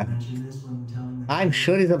didn't mention this when telling the... I'm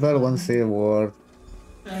sure Isobel won't say a word.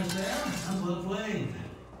 There's there. That's well played.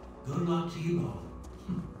 Good luck to you both.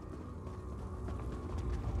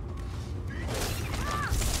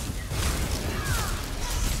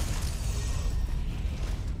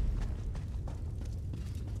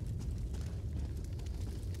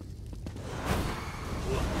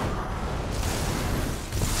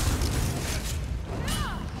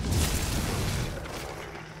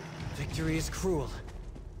 Victory is cruel.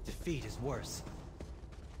 Defeat is worse.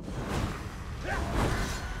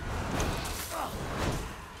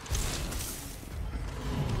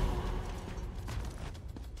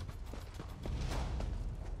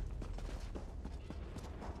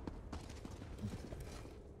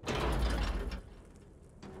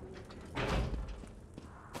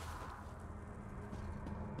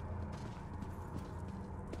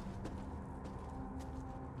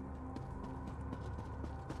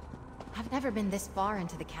 I've never been this far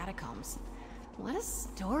into the catacombs. What a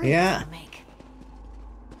story Yeah. to make.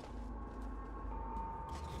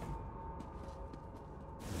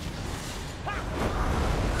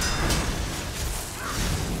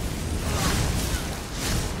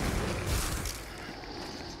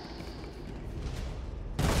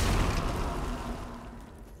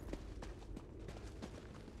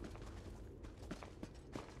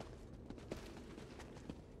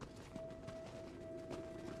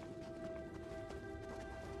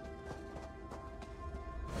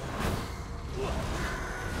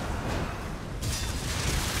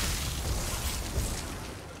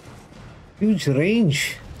 Huge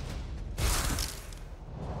range.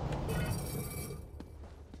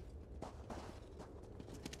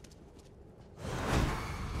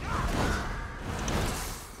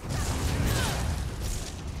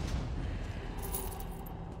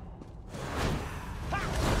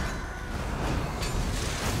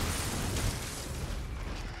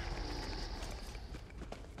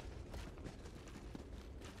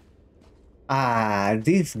 Ah,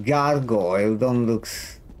 this gargoyle don't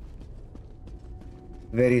looks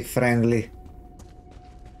very friendly.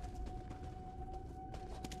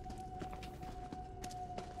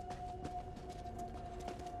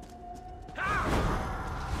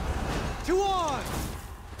 To arms!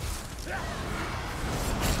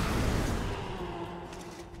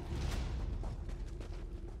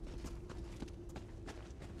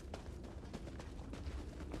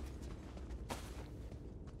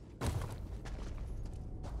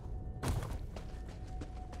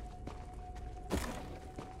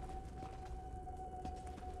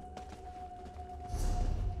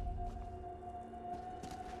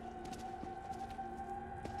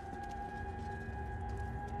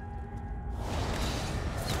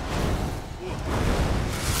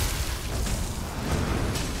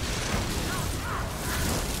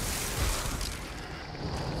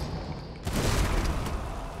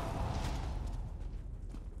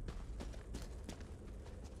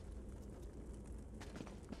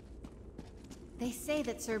 They say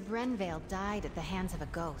that Sir Brenvale died at the hands of a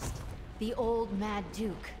ghost. The old Mad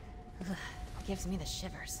Duke. Ugh, gives me the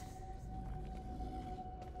shivers.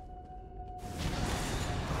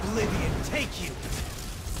 Oblivion, take you!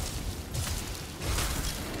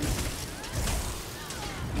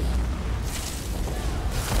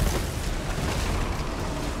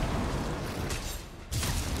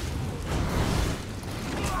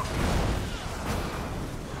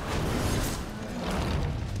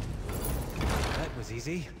 That was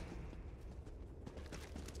easy.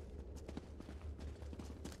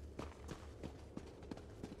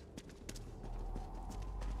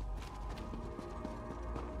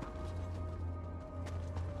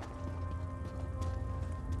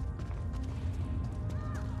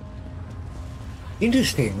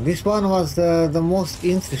 Interesting. This one was the most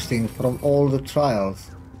interesting from all the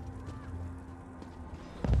trials.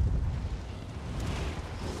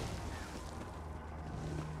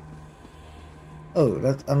 Oh,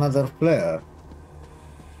 that's another player.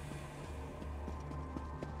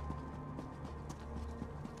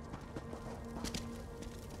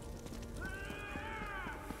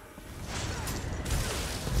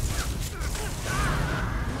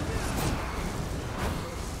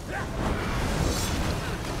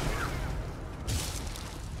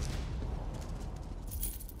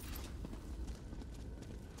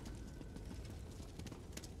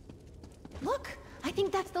 Look! I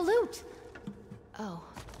think that's the loot! Oh,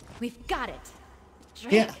 we've got it!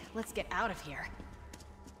 Drake, Yeah. let's get out of here.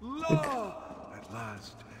 La! At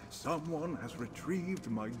last, someone has retrieved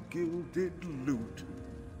my gilded loot.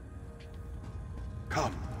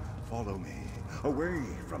 Come, follow me, away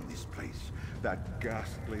from this place, that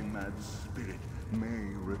ghastly mad spirit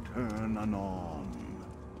may return anon.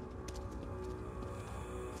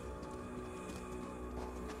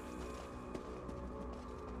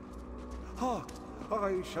 Hark!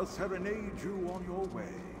 I shall serenade you on your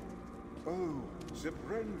way. Oh, Sir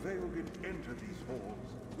Brenvale did enter these halls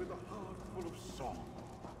with a heart full of song.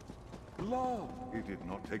 La! It did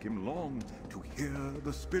not take him long to hear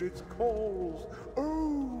the spirit's calls.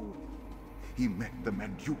 Oh! He met the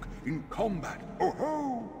Mad Duke in combat. Oh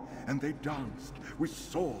ho! And they danced with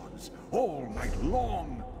swords all night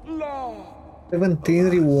long. La! 17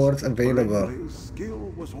 rewards available. Brenvale's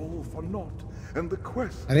skill was all for naught, and the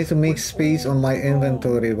quest. I need to make space on my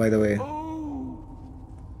inventory, by the way.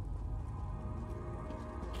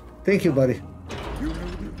 Thank you, buddy. You know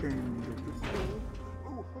the end of the tale.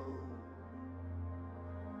 Oh ho!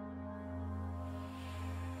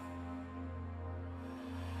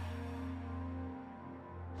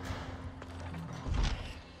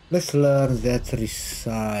 Let's learn that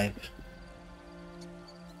recipe.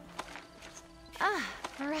 Ah,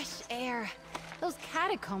 fresh air. Those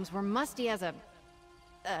catacombs were musty as a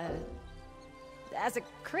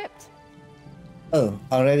crypt. Oh,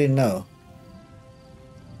 already know.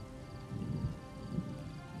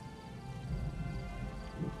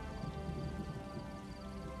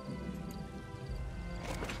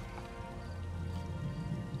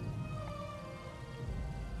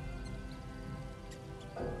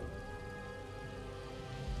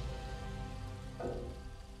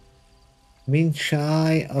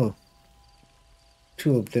 Minchai. Oh,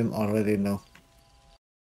 two of them already know.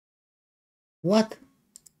 What?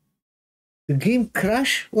 The game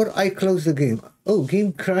crash or I close the game? Oh,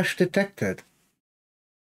 game crash detected.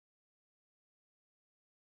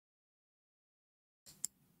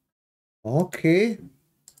 Okay.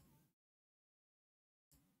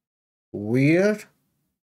 Weird.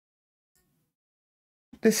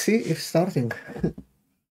 Let's see if starting.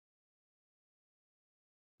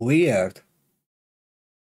 Weird.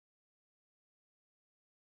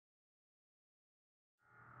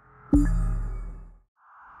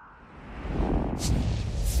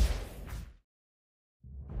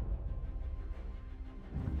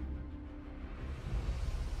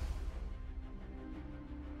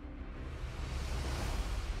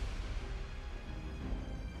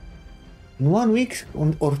 In 1 week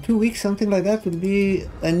or 2 weeks, something like that, will be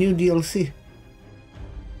a new DLC.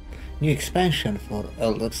 New expansion for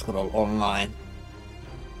Elder Scrolls Online.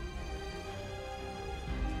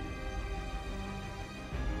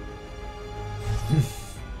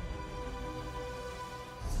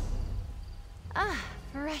 Ah,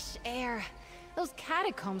 fresh air. Those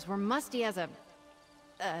catacombs were musty as a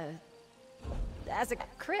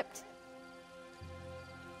crypt.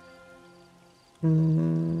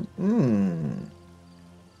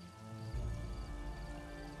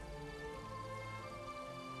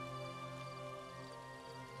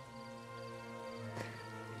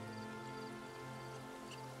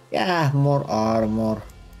 Yeah, more armor.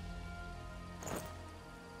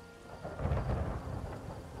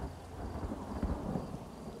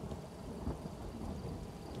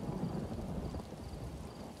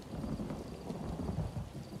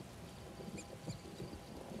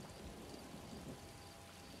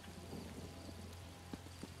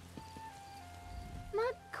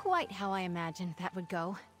 Not quite how I imagined that would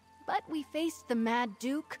go. But we faced the Mad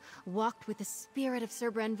Duke, walked with the spirit of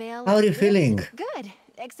Sir Brenvale. How are you feeling? Good,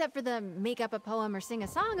 except for the make up a poem or sing a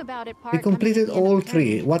song about it part. We completed all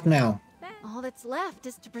 3. What now? All that's left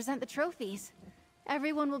is to present the trophies.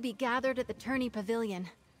 Everyone will be gathered at the tourney pavilion.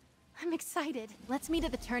 I'm excited. Let's meet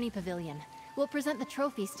at the tourney pavilion. We'll present the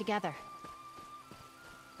trophies together.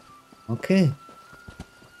 Okay.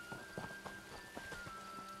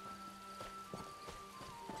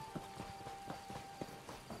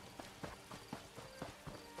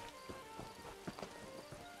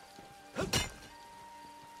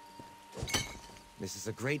 This is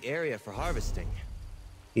a great area for harvesting.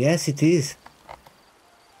 Yes, it is.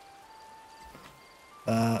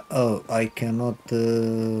 Oh, I cannot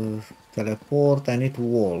teleport. I need to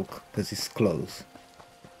walk because it's close.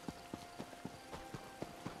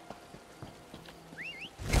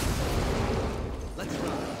 Let's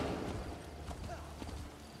run.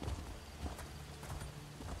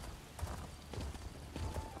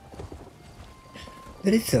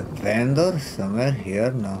 There is a vendor somewhere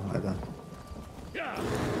here. No, I don't.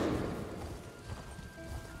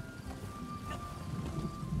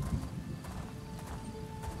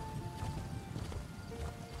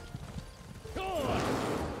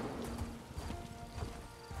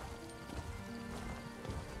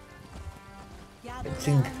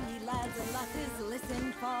 Think.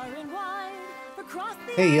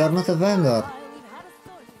 Hey, you're not a vendor.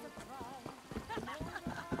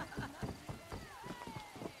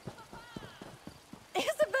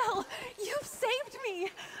 Isabel, you've saved me.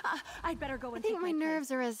 I'd better go and I think my nerves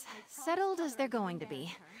are as settled as they're going to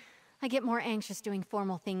be. I get more anxious doing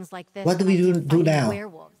formal things like this. What do we do now?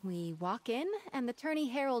 Werewolves. We walk in, and the tourney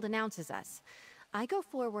herald announces us. I go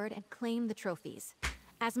forward and claim the trophies.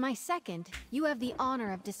 As my second, you have the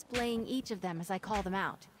honor of displaying each of them as I call them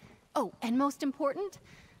out. Oh, and most important,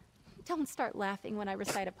 don't start laughing when I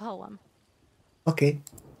recite a poem. Okay.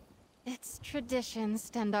 It's tradition,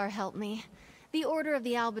 Stendar help me. The Order of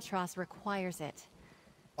the Albatross requires it.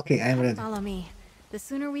 Okay, I'm ready. Follow me. The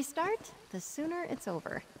sooner we start, the sooner it's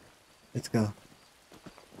over. Let's go.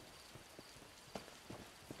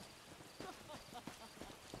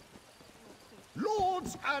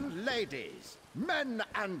 Lords and ladies, men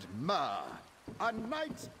and mer, a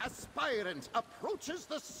knight aspirant approaches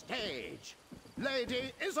the stage.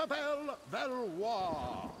 Lady Isobel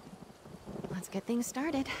Veloise. Let's get things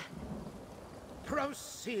started.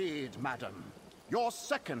 Proceed, madam. Your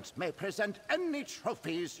second may present any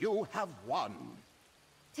trophies you have won.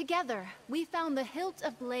 Together, we found the hilt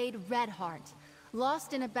of blade Redheart,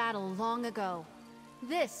 lost in a battle long ago.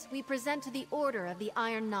 This we present to the Order of the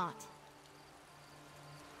Iron Knot.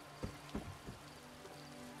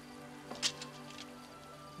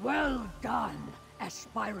 Well done,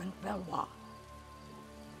 aspirant Veloise.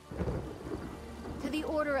 To the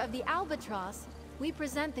Order of the Albatross, we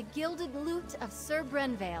present the gilded lute of Sir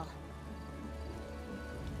Brenvale.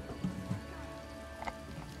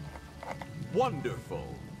 Wonderful.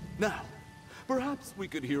 Now, perhaps we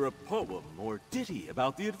could hear a poem or ditty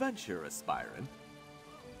about the adventure, aspirant.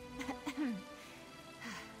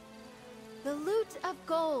 The lute of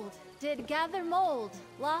gold did gather mold,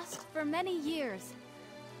 lost for many years.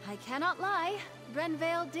 I cannot lie,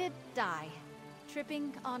 Brenvale did die,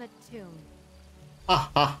 tripping on a tomb. Ha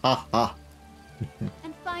ha ha ha.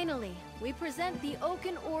 And finally, we present the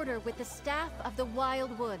Oaken Order with the Staff of the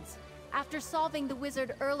Wild Woods, after solving the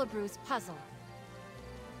wizard Erlebru's puzzle.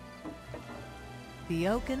 The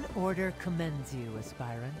Oaken Order commends you,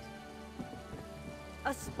 aspirant.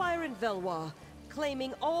 Aspirant Veloise,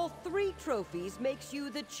 claiming all 3 trophies makes you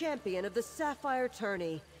the champion of the Sapphire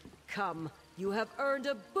Tourney. Come, you have earned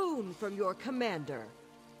a boon from your commander.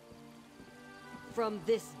 From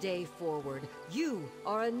this day forward, you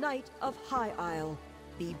are a knight of High Isle.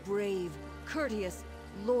 Be brave, courteous,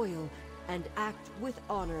 loyal, and act with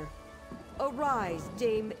honor. Arise,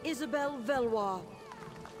 Dame Isobel Veloise.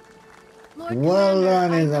 Lord Well Commander,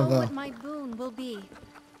 done, I know Isabel. what my boon will be.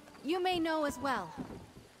 You may know as well.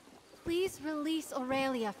 Please release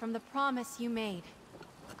Aurelia from the promise you made.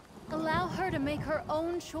 Allow her to make her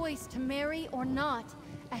own choice to marry or not,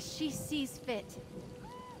 as she sees fit.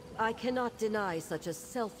 I cannot deny such a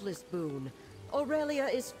selfless boon. Aurelia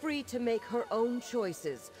is free to make her own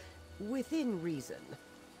choices, within reason.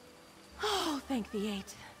 Oh, thank the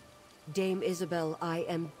eight. Dame Isobel, I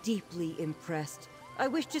am deeply impressed. I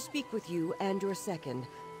wish to speak with you and your second.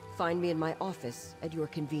 Find me in my office at your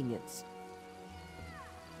convenience.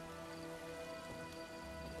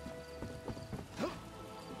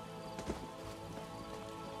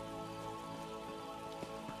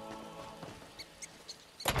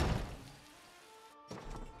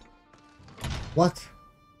 What?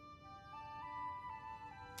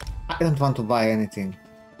 I don't want to buy anything.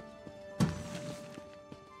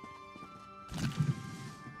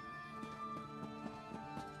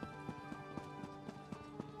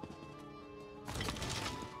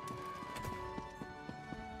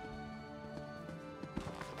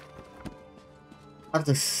 Are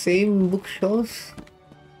the same bookshelves?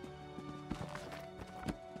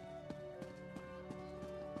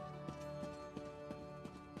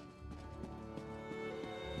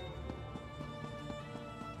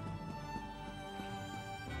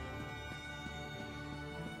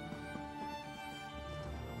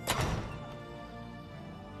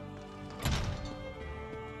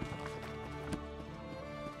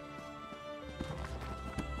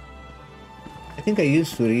 I think I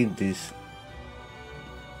used to read this.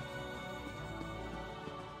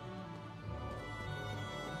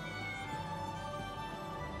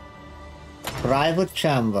 Private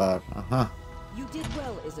chamber. You did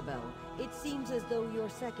well, Isobel. It seems as though your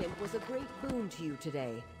second was a great boon to you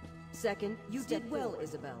today. Second, you did well,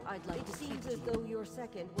 Isobel. It seems as though your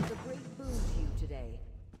second was a great boon to you today.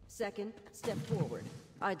 Second, step forward.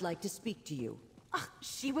 I'd like to speak to you.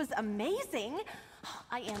 She was amazing.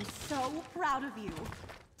 I am so proud of you.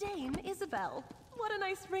 Dame Isobel. What a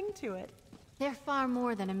nice ring to it. They're far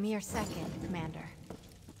more than a mere second, Commander.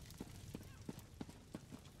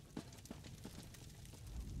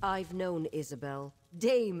 I've known Isobel,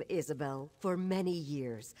 Dame Isobel, for many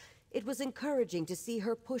years. It was encouraging to see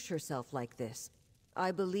her push herself like this.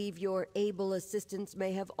 I believe your able assistance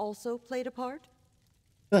may have also played a part?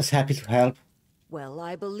 I was happy to help. Well,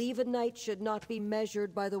 I believe a knight should not be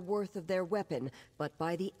measured by the worth of their weapon, but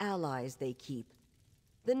by the allies they keep.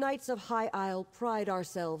 The Knights of High Isle pride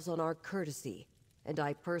ourselves on our courtesy, and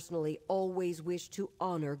I personally always wish to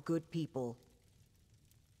honor good people.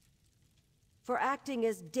 For acting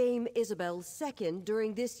as Dame Isobel's second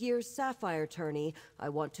during this year's Sapphire tourney, I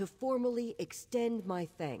want to formally extend my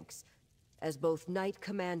thanks, as both Knight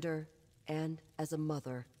Commander and as a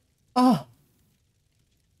mother. Oh!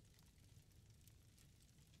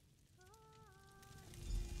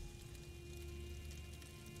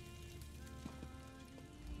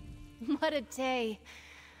 What a day.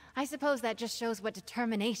 I suppose that just shows what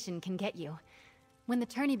determination can get you. When the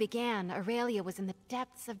tourney began, Aurelia was in the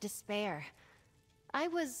depths of despair. I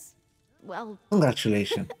was, well...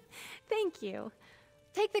 Congratulations. Thank you.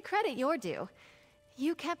 Take the credit you're due.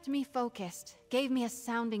 You kept me focused, gave me a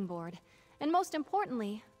sounding board, and most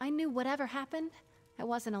importantly, I knew whatever happened, I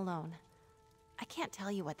wasn't alone. I can't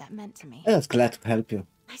tell you what that meant to me. I was glad to help you.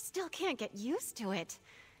 I still can't get used to it.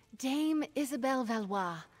 Dame Isobel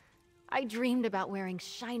Veloise. I dreamed about wearing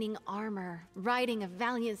shining armor, riding a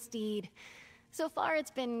valiant steed. So far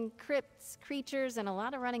it's been crypts, creatures, and a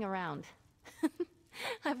lot of running around.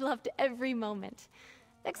 I've loved every moment.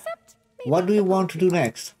 Except maybe What do you want to do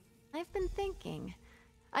next? I've been thinking.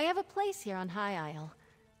 I have a place here on High Isle,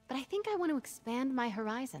 but I think I want to expand my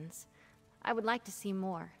horizons. I would like to see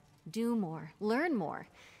more, do more, learn more.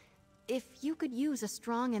 If you could use a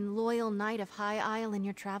strong and loyal knight of High Isle in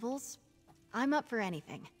your travels, I'm up for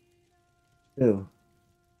anything. Oh.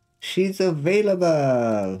 She's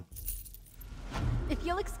available. If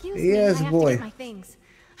you'll excuse Yes, me, I have boy. to get my things.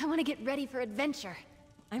 I want to get ready for adventure.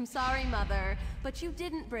 I'm sorry, Mother, but you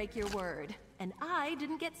didn't break your word. And I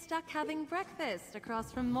didn't get stuck having breakfast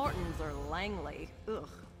across from Morton's or Langley. Ugh.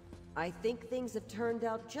 I think things have turned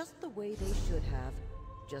out just the way they should have.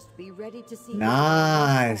 Just be ready to see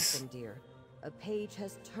Nice. happen, dear. A page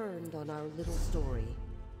has turned on our little story.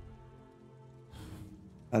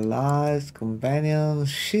 Allies, companions,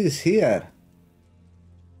 she's here.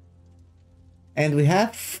 And we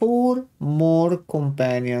have 4 more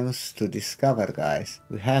companions to discover, guys.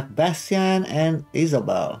 We have Bastian and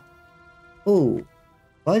Isobel. Oh,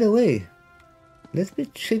 by the way, let me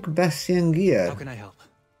check Bastian gear. How can I help?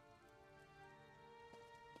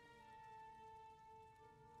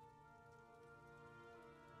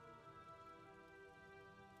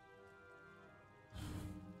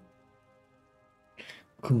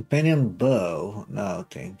 Companion bow, no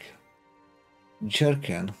thank you.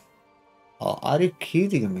 Jerkin. Oh, are you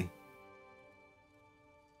kidding me?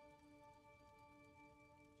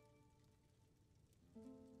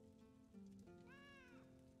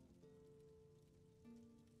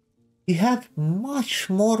 You have much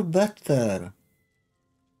more better.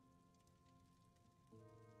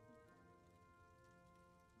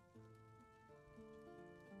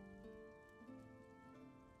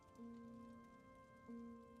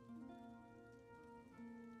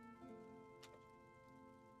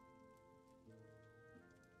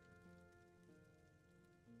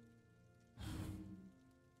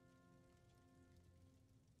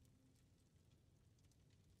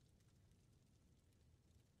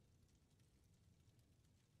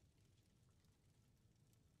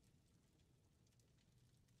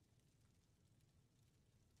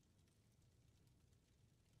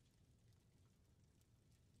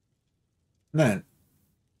 Man,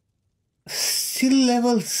 still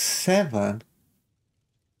level 7.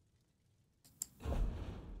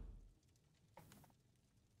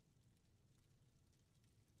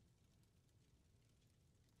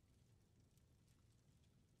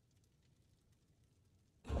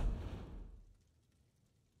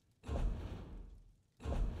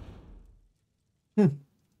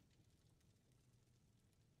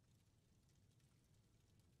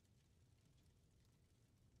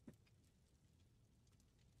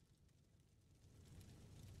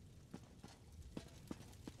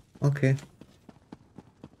 Okay.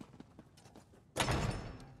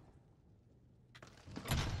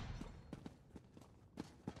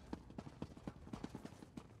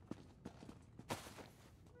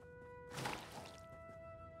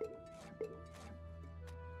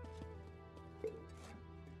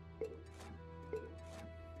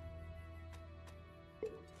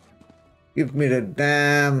 Give me the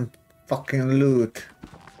damn fucking loot.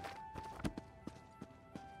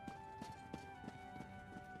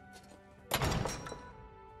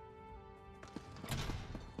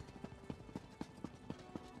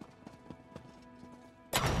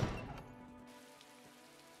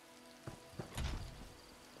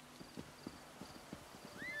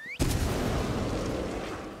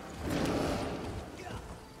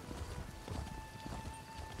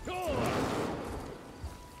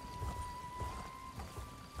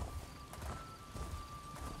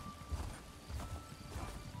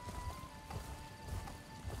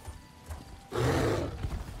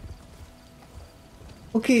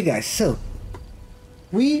 Okay guys, so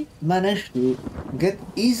we managed to get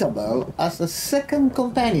Isobel as a second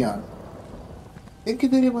companion. Thank you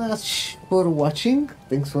very much for watching.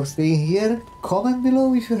 Thanks for staying here. Comment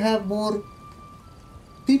below if you have more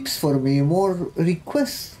tips for me, more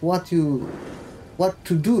requests what to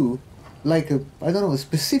do, like I don't know, a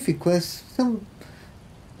specific quest.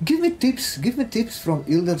 Give me tips from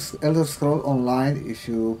Elder Scrolls Online if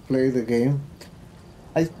you play the game.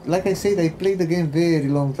 Like I said, I played the game very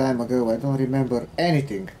long time ago. I don't remember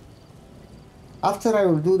anything. After I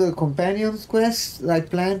will do the companions quest, I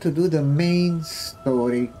plan to do the main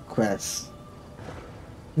story quest.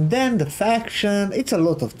 Then the faction. It's a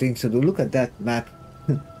lot of things to do. Look at that map.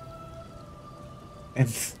 And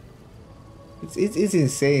it's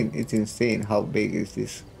insane. It's insane how big is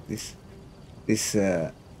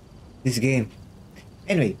this game.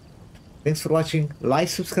 Anyway. Thanks for watching. Like,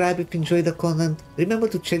 subscribe if you enjoyed the content. Remember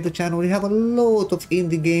to check the channel. We have a lot of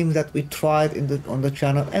indie games that we tried on the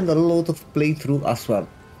channel and a lot of playthrough as well.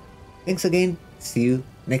 Thanks again. See you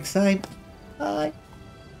next time.